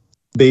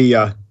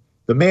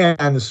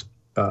man's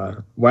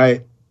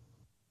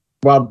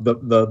while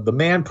the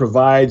man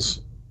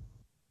provides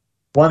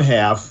one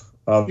half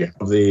of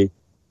the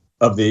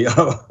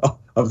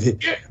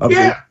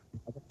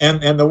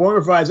and the woman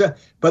provides that,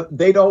 but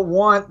they don't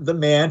want the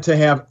man to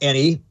have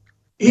any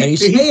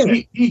say in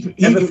it. He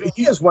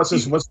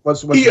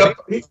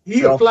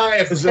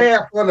applies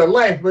half of the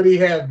life, but he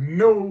has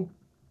no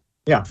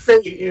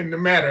say in the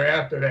matter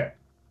after that.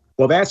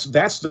 Well, that's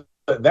the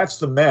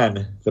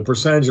men, the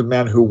percentage of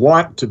men who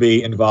want to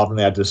be involved in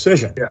that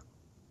decision. Yeah.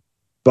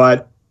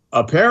 But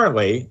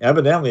evidently,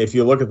 if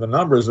you look at the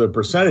numbers of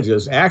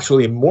percentages,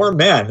 actually more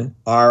men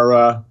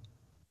than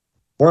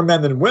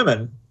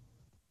women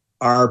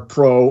are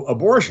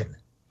pro-abortion.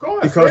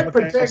 Because of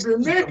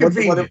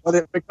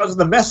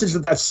the message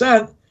that's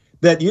sent,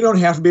 that you don't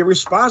have to be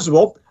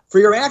responsible for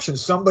your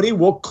actions. Somebody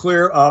will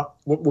clean up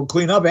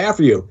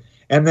after you.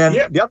 And then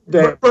the other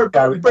day,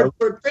 but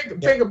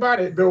think about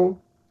it though.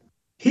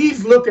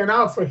 He's looking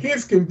out for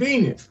his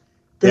convenience.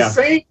 The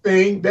same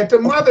thing that the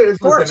mother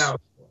is looking out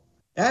for.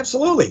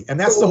 Absolutely, and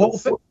that's the whole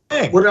thing.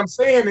 What I'm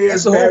saying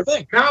is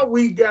that now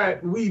we've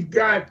got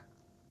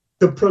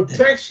the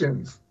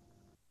protections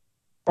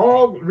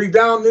all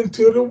redounding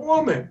to the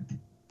woman.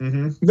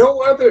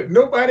 Mm-hmm.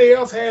 Nobody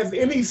else has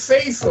any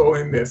say so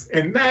in this,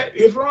 and that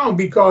is wrong,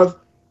 because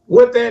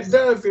what that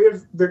does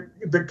is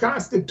the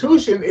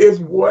Constitution is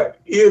what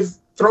is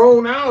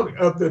thrown out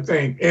of the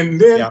thing,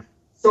 and then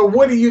so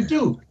what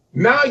do?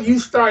 Now you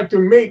start to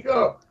make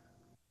up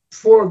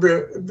for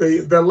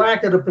the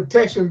lack of the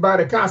protection by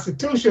the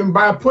Constitution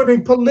by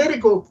putting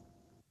political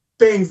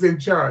things in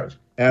charge,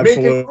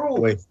 making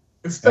rules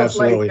and stuff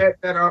like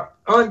that are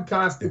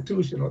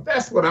unconstitutional.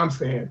 That's what I'm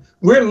saying.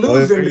 We're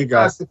losing the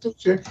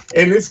Constitution,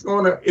 and it's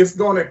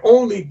gonna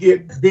only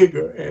get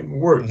bigger and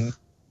worse. Mm-hmm.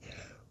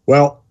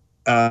 Well,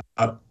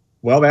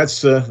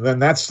 that's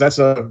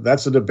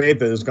a debate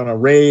that is going to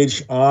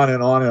rage on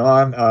and on and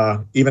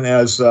on, even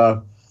as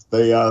the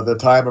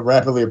time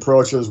rapidly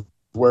approaches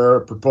where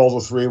Proposal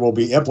 3 will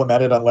be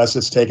implemented unless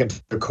it's taken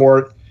to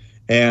court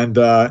and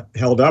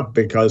held up,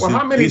 because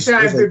how many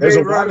times there's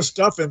a lot of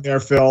stuff in there,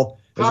 Phil.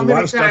 How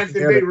many times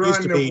did they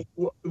run the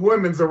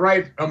Women's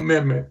Rights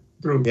Amendment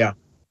through? Yeah.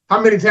 How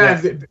many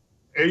times did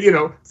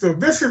so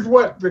this is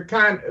what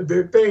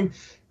the thing,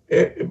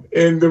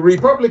 and the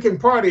Republican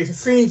Party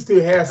seems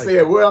to have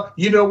said, well,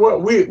 you know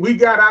what, we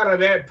got out of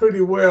that pretty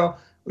well.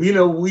 We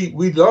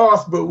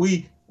lost, but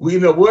we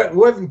what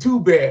wasn't too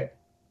bad.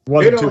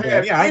 They don't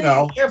have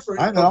any effort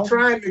of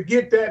trying to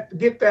get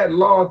that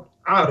law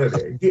out of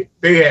there.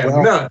 They have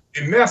none,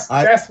 and that's.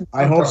 I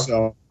hope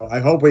so. I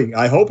hope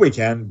we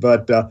can.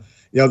 But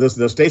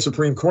the state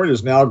Supreme Court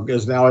is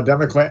now a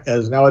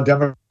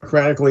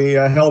democratically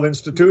held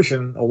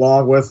institution,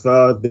 along with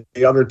the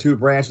other two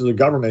branches of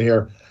government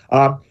here.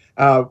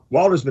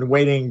 Walter's been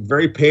waiting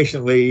very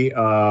patiently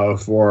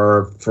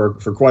for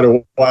quite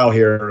a while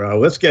here.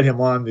 Let's get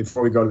him on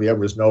before we go to the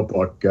Edwards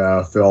Notebook,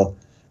 Phil.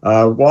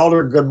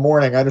 Walter, good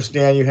morning. I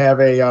understand you have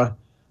a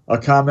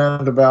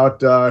comment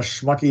about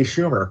Schmucky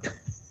Schumer.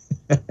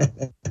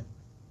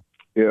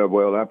 Yeah,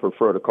 well, I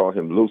prefer to call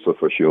him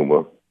Lucifer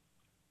Schumer.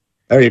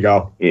 There you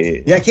go.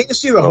 Yeah, can you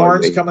see the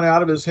horns coming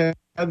out of his head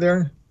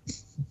there?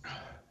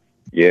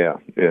 Yeah,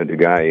 the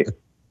guy.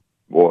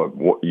 Boy,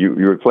 you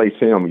replace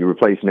him, you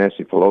replace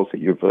Nancy Pelosi,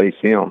 you replace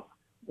him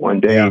one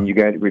day, and you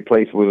got to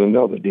replace with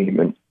another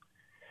demon,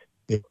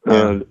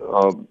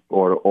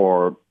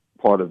 or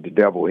part of the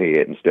devil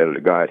head instead of the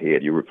God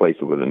head. You replace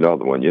it with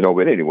another one,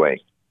 But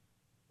anyway,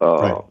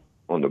 on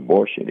the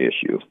abortion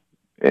issue,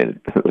 and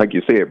like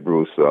you said,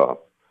 Bruce, a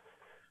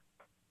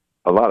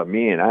lot of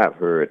men, I've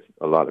heard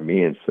a lot of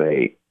men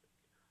say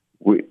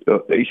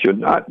they should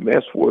not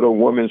mess with a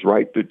woman's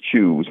right to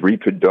choose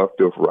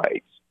reproductive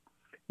rights.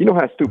 You know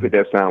how stupid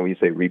that sounds when you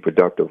say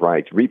reproductive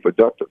rights?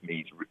 Reproductive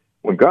means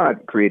when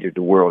God created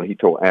the world, he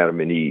told Adam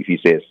and Eve, he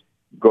says,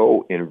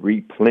 go and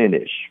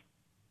replenish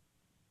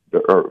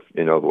the earth.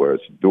 In other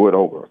words, do it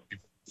over.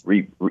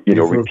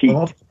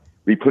 Repeat.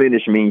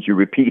 Replenish means you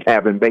repeat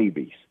having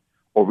babies,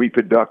 or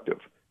reproductive.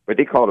 But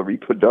they call it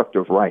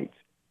reproductive rights.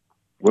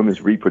 Women's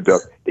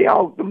reproductive.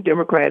 Them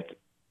Democrats,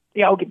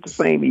 they all get the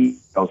same,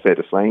 they'll say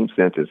the same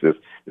sentences,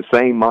 the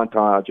same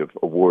montage of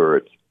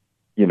words.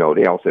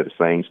 They all say the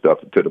same stuff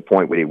to the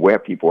point where they wear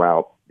people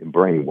out and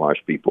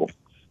brainwash people.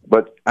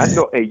 But I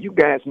know, hey, you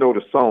guys know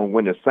the song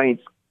When the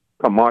Saints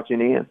Come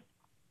Marching In?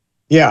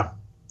 Yeah.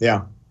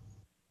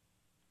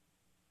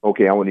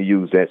 Okay, I want to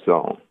use that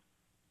song,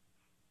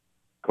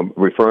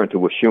 referring to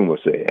what Schumer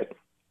said.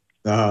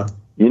 Uh-huh.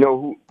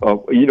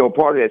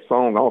 Part of that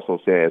song also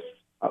says,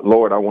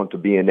 Lord, I want to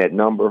be in that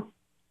number.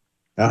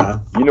 Uh-huh.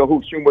 You know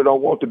who Schumer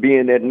don't want to be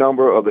in that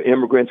number of the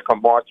immigrants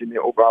come marching in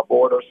over our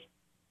borders?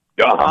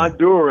 The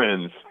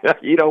Hondurans.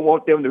 You don't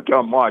want them to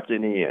come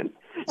marching in.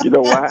 You know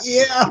why?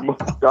 Yeah.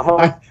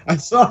 I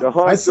saw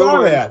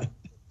that.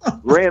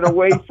 Ran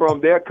away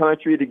from their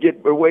country to get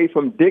away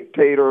from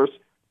dictators,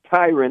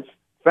 tyrants,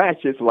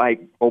 fascists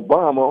like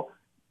Obama,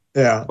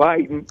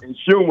 Biden, and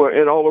Schumer,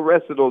 and all the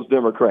rest of those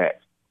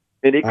Democrats.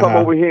 And they come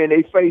over here and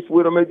they face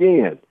with them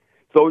again.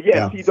 So,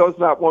 yes, he does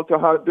not want the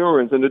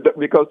Hondurans,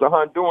 because the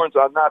Hondurans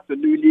are not the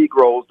new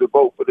Negroes to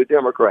vote for the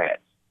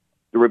Democrats.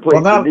 To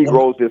replace the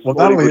Negroes that's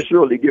slowly but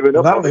surely giving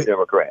up on the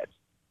Democrats.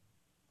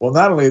 Well,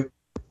 not only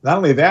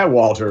that,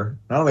 Walter,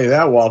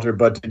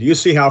 but did you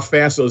see how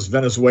fast those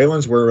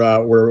Venezuelans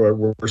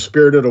were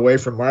spirited away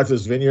from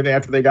Martha's Vineyard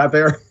after they got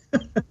there?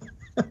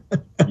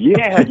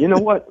 Yeah, you know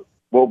what?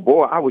 Well,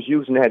 boy, I was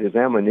using that as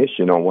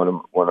ammunition on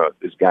one of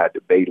this guy I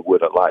debated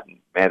with a lot in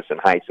Madison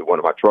Heights at one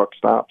of my truck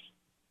stops.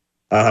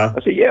 Uh-huh.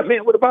 I said, yeah,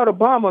 man, what about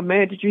Obama,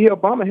 man? Did you hear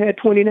Obama had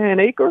 29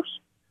 acres?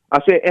 I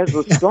said, as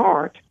a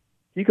start,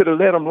 he could have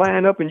let them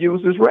line up and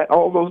use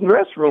all those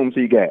restrooms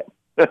he got.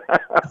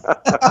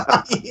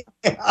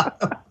 Yeah,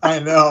 I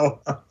know.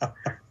 Go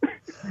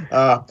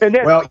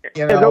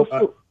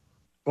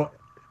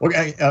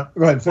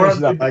ahead, finish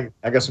it up.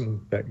 I guess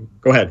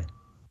go ahead.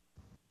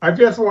 I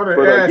just want to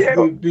ask,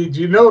 did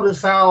you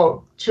notice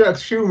how Chuck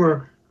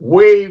Schumer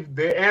waved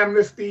the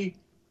amnesty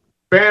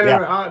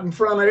banner out in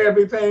front of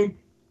everything?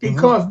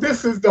 Because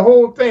this is the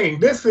whole thing.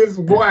 This is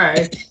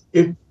why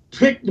it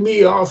ticked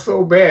me off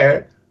so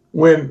bad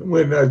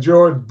when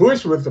George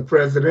Bush was the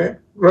president,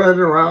 running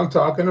around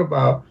talking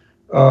about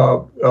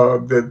the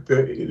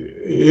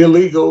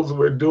illegals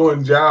were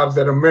doing jobs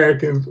that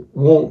Americans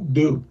won't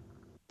do.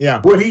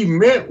 Yeah. What he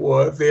meant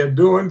was they're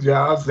doing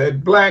jobs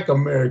that Black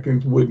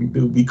Americans wouldn't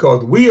do,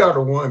 because we are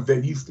the ones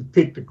that used to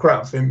pick the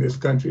crops in this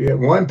country at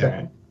one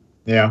time.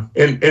 Yeah.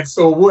 And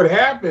so what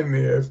happened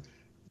is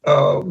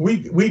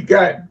we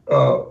got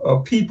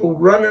people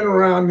running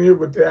around here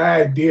with the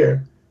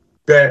idea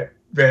that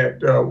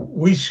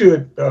we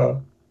should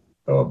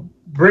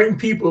bring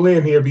people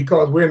in here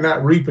because we're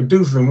not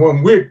reproducing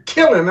when we're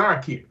killing our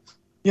kids.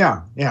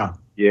 Yeah.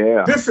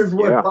 This is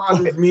what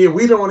bothers me, and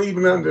we don't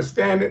even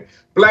understand it.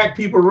 Black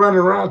people running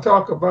around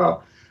talk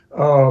about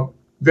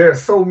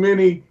there's so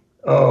many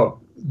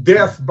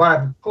deaths by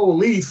the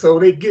police, so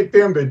they get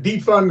them to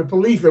defund the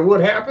police, and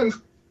what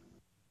happens?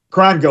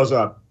 Crime goes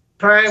up.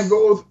 Crime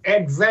goes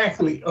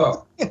exactly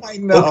up. I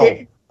know.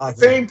 Okay,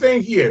 same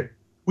thing here.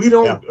 We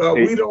don't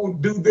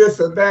do this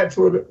or that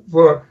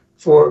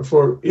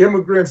for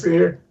immigrants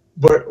here,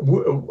 but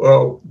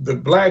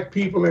the Black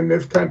people in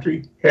this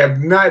country have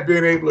not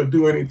been able to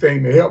do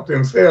anything to help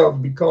themselves,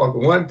 because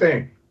one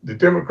thing, the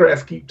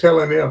Democrats keep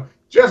telling them,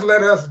 just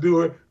let us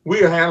do it.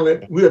 We'll handle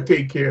it. We'll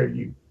take care of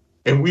you.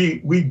 And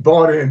we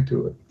bought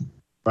into it.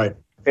 Right.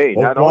 Hey,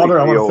 well, Walter,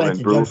 I want to thank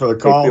you again for the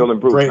call. Phil and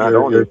Bruce, great,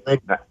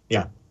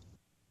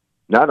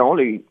 not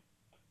only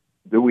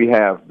do we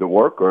have the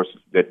workers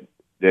that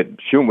that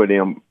Schumer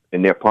them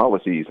and their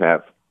policies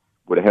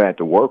would have had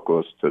the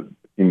workers to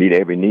meet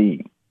every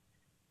need.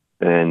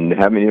 And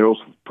how many of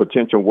those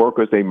potential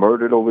workers they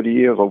murdered over the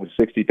years, over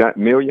 60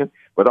 million?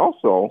 But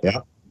also,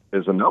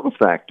 there's another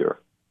factor.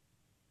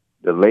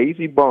 The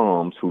lazy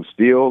bums who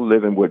still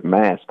living with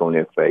masks on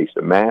their face,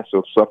 the mask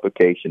of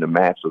suffocation, the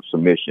mask of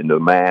submission, the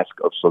mask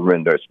of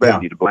surrender,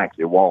 especially the blacks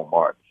at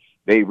Walmart.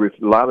 A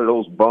lot of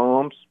those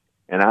bums,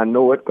 and I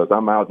know it because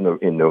I'm out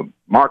in the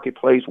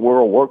marketplace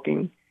world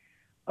working,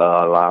 a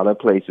lot of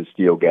places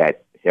still got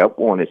help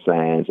wanted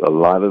signs. A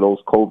lot of those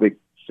COVID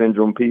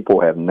syndrome people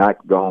have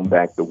not gone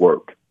back to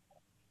work.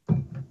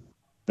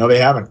 No, they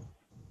haven't.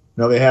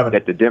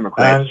 That the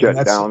Democrats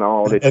shut down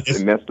all this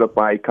and messed up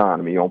our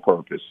economy on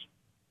purpose.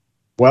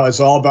 Well, it's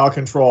all about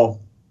control.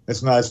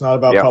 It's not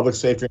about public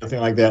safety or anything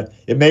like that.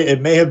 It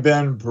may have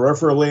been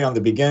peripherally on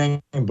the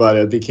beginning, but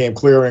it became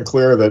clearer and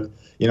clearer that,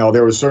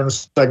 there were certain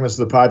segments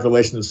of the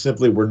population that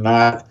simply were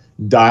not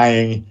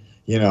dying,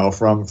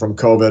 from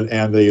COVID,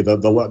 and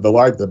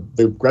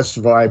the best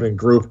surviving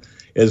group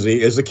is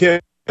the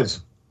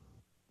kids.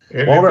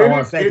 Walter, I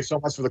want to thank you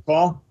so much for the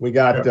call. We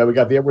got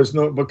the Edwards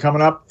Notebook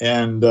coming up,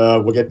 and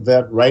we'll get to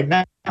that right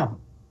now.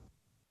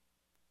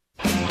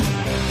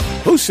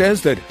 Who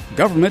says that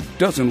government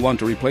doesn't want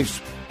to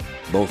replace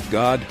both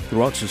God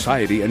throughout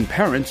society and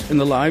parents in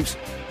the lives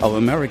of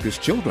America's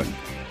children?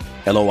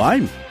 Hello,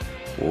 I'm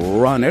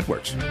Ron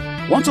Edwards.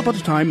 Once upon a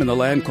time in the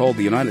land called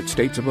the United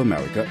States of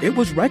America, it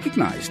was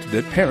recognized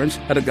that parents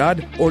had a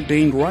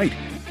God-ordained right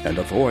and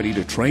authority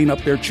to train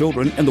up their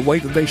children in the way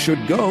that they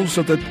should go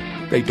so that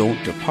they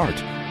don't depart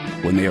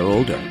when they are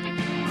older.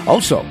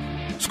 Also,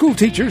 school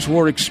teachers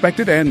were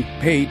expected and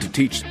paid to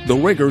teach the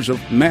rigors of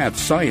math,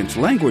 science,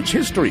 language,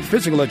 history,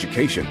 physical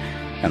education,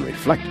 and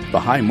reflect the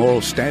high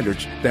moral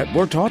standards that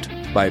were taught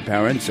by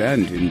parents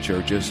and in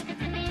churches.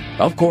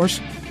 Of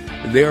course,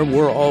 there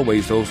were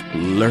always those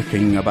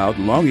lurking about,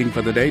 longing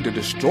for the day to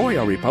destroy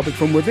our republic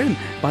from within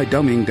by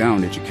dumbing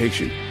down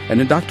education and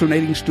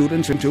indoctrinating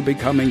students into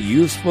becoming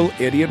useful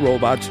idiot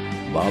robots,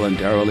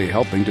 voluntarily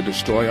helping to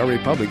destroy our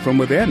republic from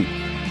within.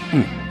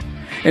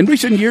 In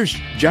recent years,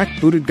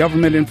 jackbooted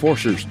government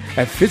enforcers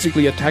have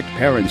physically attacked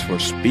parents for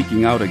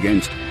speaking out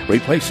against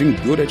replacing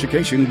good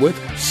education with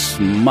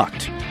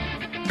smut.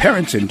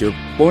 Parents in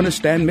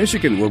Dearbornistan,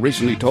 Michigan were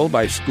recently told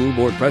by school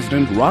board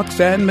president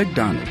Roxanne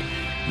McDonald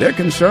their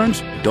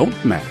concerns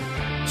don't matter.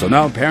 So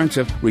now parents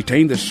have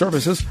retained the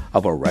services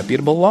of a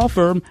reputable law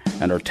firm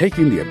and are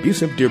taking the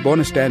abusive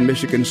Dearbornistan,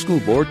 Michigan school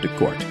board to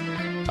court.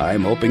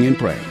 I'm hoping and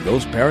praying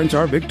those parents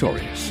are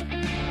victorious.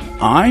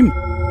 I'm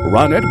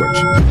Ron Edwards.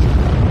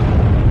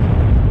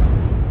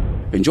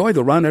 Enjoy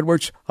the Ron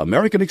Edwards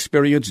American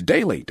Experience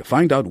daily. To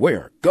find out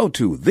where, go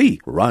to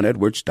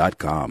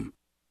theronedwards.com.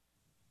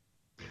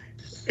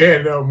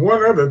 And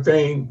one other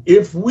thing,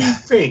 if we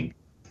think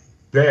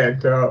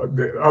that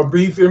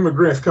these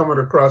immigrants coming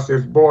across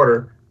this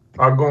border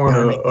are going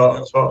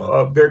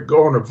to they're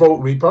going to vote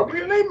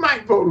Republican, they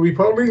might vote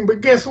Republican,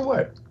 but guess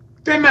what?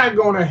 They're not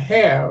going to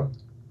have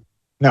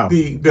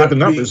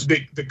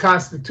the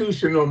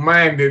constitutional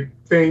minded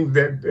things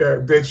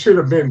that should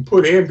have been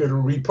put into the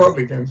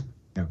Republicans.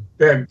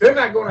 That they're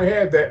not going to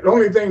have that. The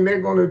only thing they're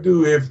going to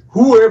do is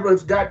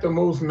whoever's got the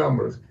most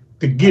numbers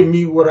to give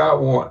me what I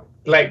want,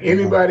 like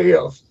anybody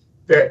else,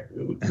 that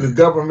the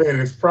government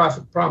is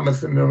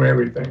promising them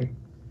everything.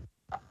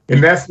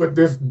 And that's what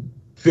this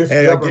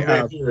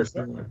government here is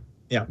doing.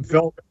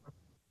 Phil,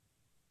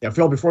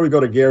 before we go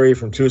to Gary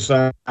from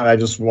Tucson, I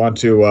just want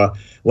to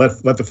let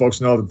the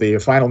folks know that the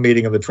final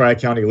meeting of the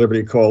Tri-County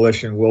Liberty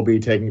Coalition will be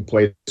taking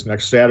place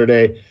next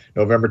Saturday,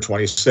 November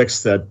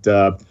 26th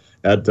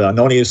at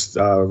Noni's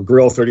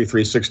Grill,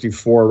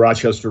 3364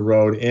 Rochester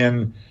Road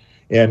in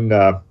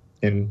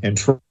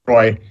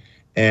Troy.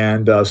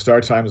 And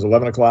start time is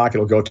 11 o'clock.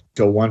 It'll go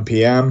till 1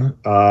 p.m.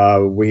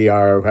 We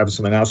are having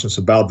some announcements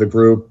about the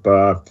group.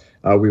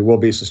 We will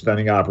be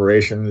suspending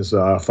operations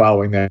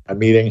following that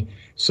meeting.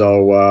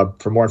 So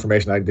for more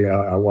information, I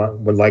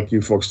would like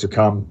you folks to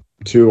come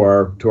to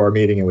our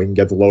meeting, and we can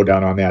get the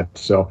lowdown on that.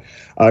 So,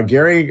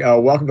 Gary,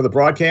 welcome to the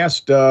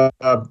broadcast.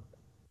 How's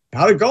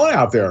it going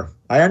out there?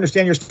 I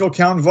understand you're still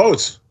counting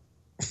votes.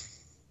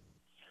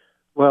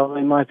 Well,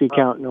 they might be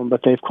counting them, but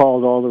they've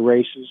called all the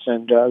races,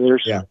 and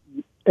there's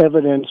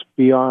evidence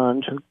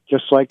beyond,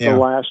 just like the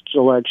last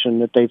election,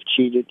 that they've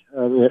cheated.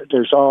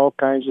 There's all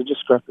kinds of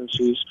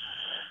discrepancies.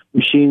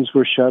 Machines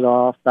were shut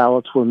off,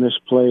 ballots were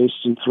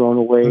misplaced and thrown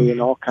away,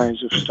 and all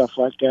kinds of stuff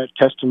like that.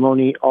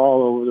 Testimony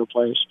all over the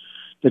place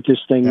that this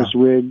thing is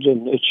rigged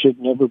and it should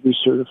never be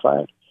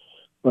certified.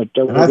 But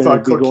I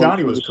thought Cook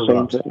County was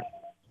corrupt.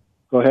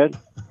 Go ahead.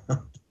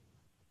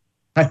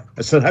 I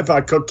said I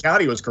thought Cook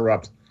County was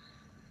corrupt.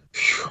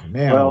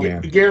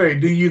 Man, Gary,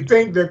 do you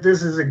think that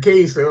this is a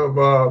case of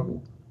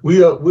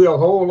we'll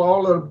hold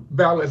all of the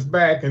ballots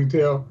back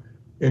until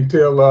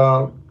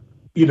all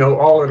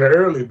of the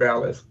early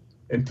ballots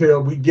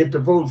until we get the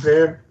votes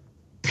in,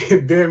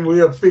 and then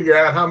we'll figure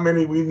out how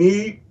many we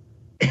need,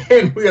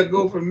 and we'll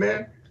go from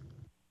there?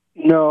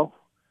 No,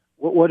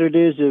 what it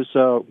is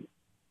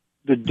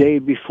the day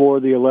before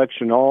the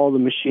election, all the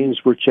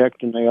machines were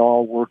checked and they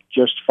all worked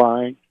just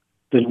fine.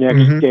 The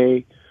next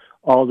day,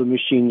 all the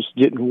machines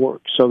didn't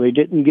work. So they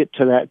didn't get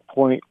to that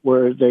point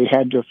where they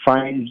had to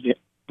find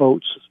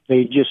votes.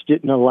 They just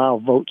didn't allow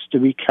votes to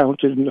be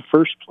counted in the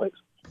first place.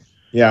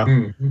 Yeah.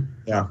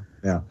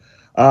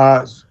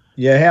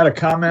 You had a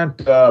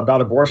comment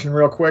about abortion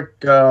real quick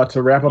to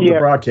wrap up the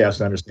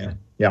broadcast, I understand.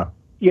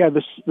 Yeah,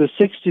 the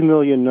 60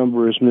 million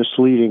number is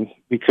misleading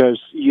because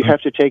you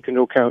have to take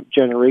into account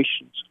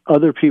generations.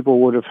 Other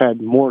people would have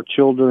had more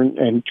children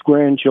and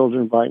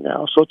grandchildren by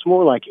now. So it's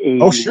more like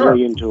 80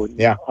 million to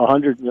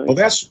 100 million.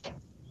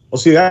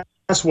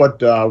 That's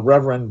what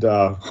Reverend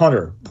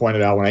Hunter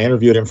pointed out when I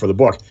interviewed him for the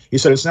book. He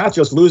said it's not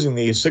just losing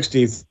the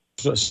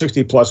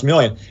 60 plus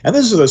million. And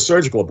this is the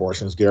surgical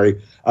abortions,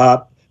 Gary.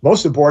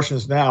 Most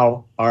abortions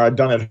now are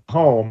done at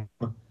home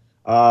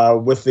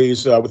with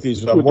these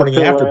morning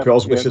after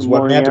pills, which is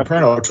what Matt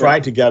DiPerno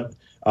tried to get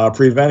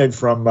prevented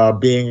from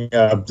being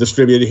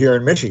distributed here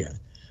in Michigan.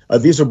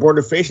 These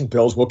abortifacient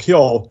pills will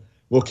kill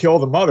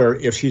the mother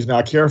if she's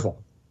not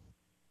careful,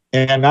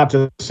 and not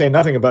to say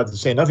nothing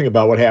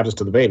about what happens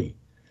to the baby.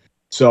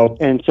 So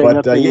and say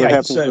nothing what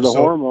happens to the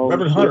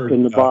hormones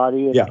in the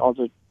body and all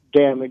the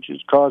damage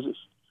it causes.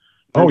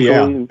 Oh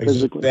yeah,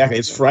 exactly.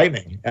 It's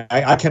frightening.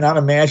 I cannot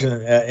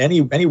imagine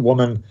any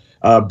woman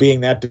being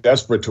that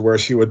desperate to where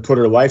she would put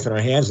her life in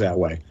her hands that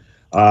way.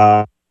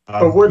 But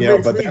what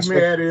makes me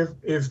mad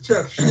is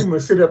Chuck Schumer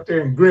sit up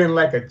there and grin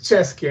like a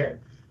chess cat,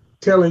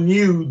 telling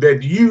you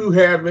that you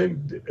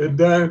haven't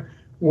done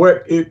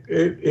what it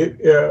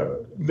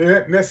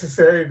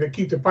necessary to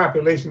keep the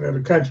population of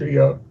the country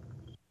up.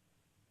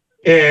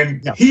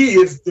 And he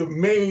is the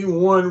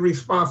main one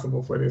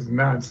responsible for this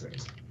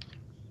nonsense.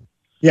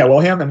 Yeah,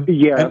 well, him and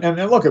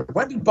look,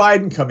 when did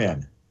Biden come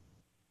in?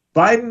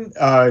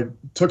 Biden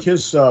took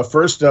his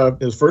first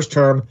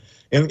term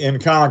in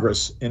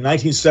Congress in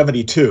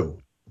 1972,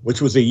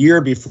 which was a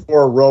year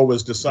before Roe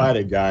was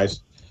decided,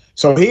 guys.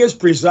 So he has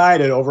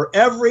presided over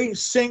every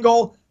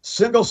single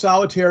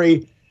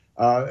solitary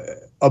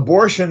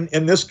abortion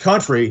in this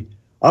country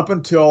up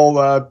until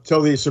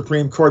the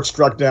Supreme Court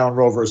struck down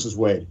Roe versus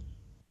Wade.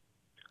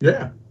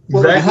 Yeah.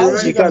 Well, how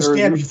is he going to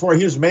stand before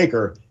his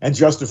maker and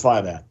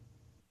justify that?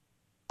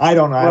 I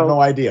don't know. I have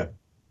no idea.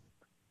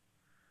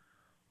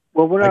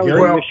 Well, when I was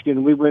in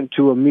Michigan, we went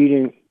to a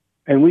meeting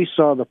and we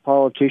saw the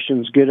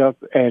politicians get up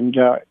and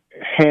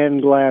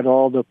hand glad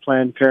all the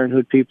Planned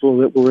Parenthood people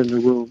that were in the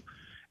room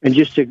and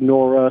just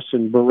ignore us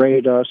and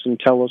berate us and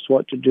tell us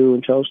what to do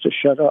and tell us to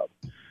shut up.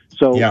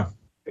 So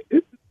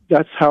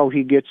that's how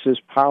he gets his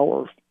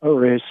power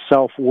or his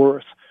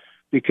self-worth,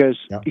 because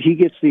he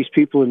gets these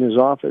people in his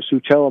office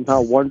who tell him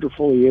how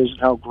wonderful he is and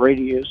how great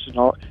he is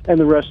and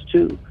the rest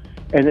too.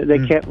 And they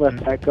can't let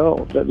that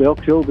go. They'll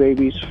kill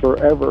babies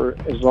forever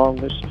as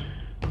long as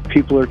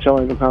people are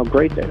telling them how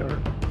great they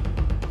are.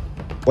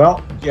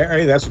 Well,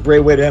 Gary, that's a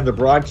great way to end the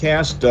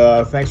broadcast.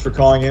 Thanks for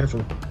calling in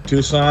from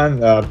Tucson.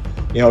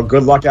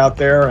 Good luck out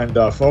there. And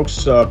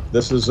folks,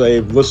 this is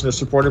a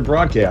listener-supported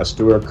broadcast.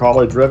 We're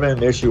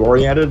caller-driven,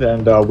 issue-oriented,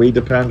 and we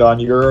depend on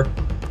your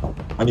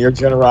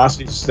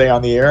generosity to stay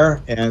on the air.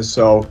 And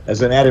so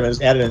as an added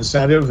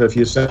incentive, if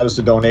you send us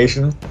a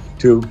donation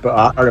to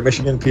Art of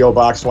Michigan, P.O.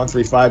 Box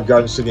 135,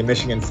 Garden City,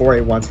 Michigan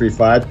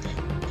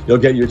 48135, you'll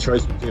get your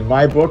choice between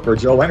my book or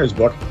Joe Leonard's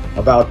book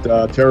about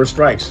terror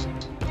strikes.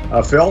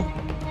 Phil?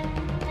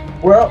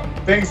 Well,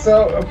 thanks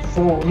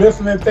for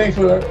listening. Thanks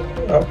for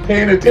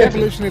paying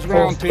attention. Abolitionist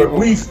Roundtable.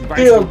 We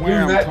still do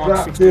not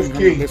drop this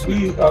case.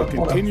 We are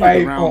going to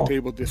fight on.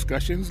 Roundtable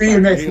discussions. See you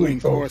next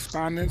week,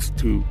 correspondence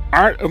to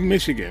Art of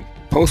Michigan,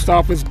 Post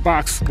Office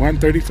Box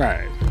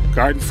 135,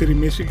 Garden City,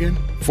 Michigan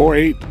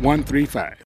 48135.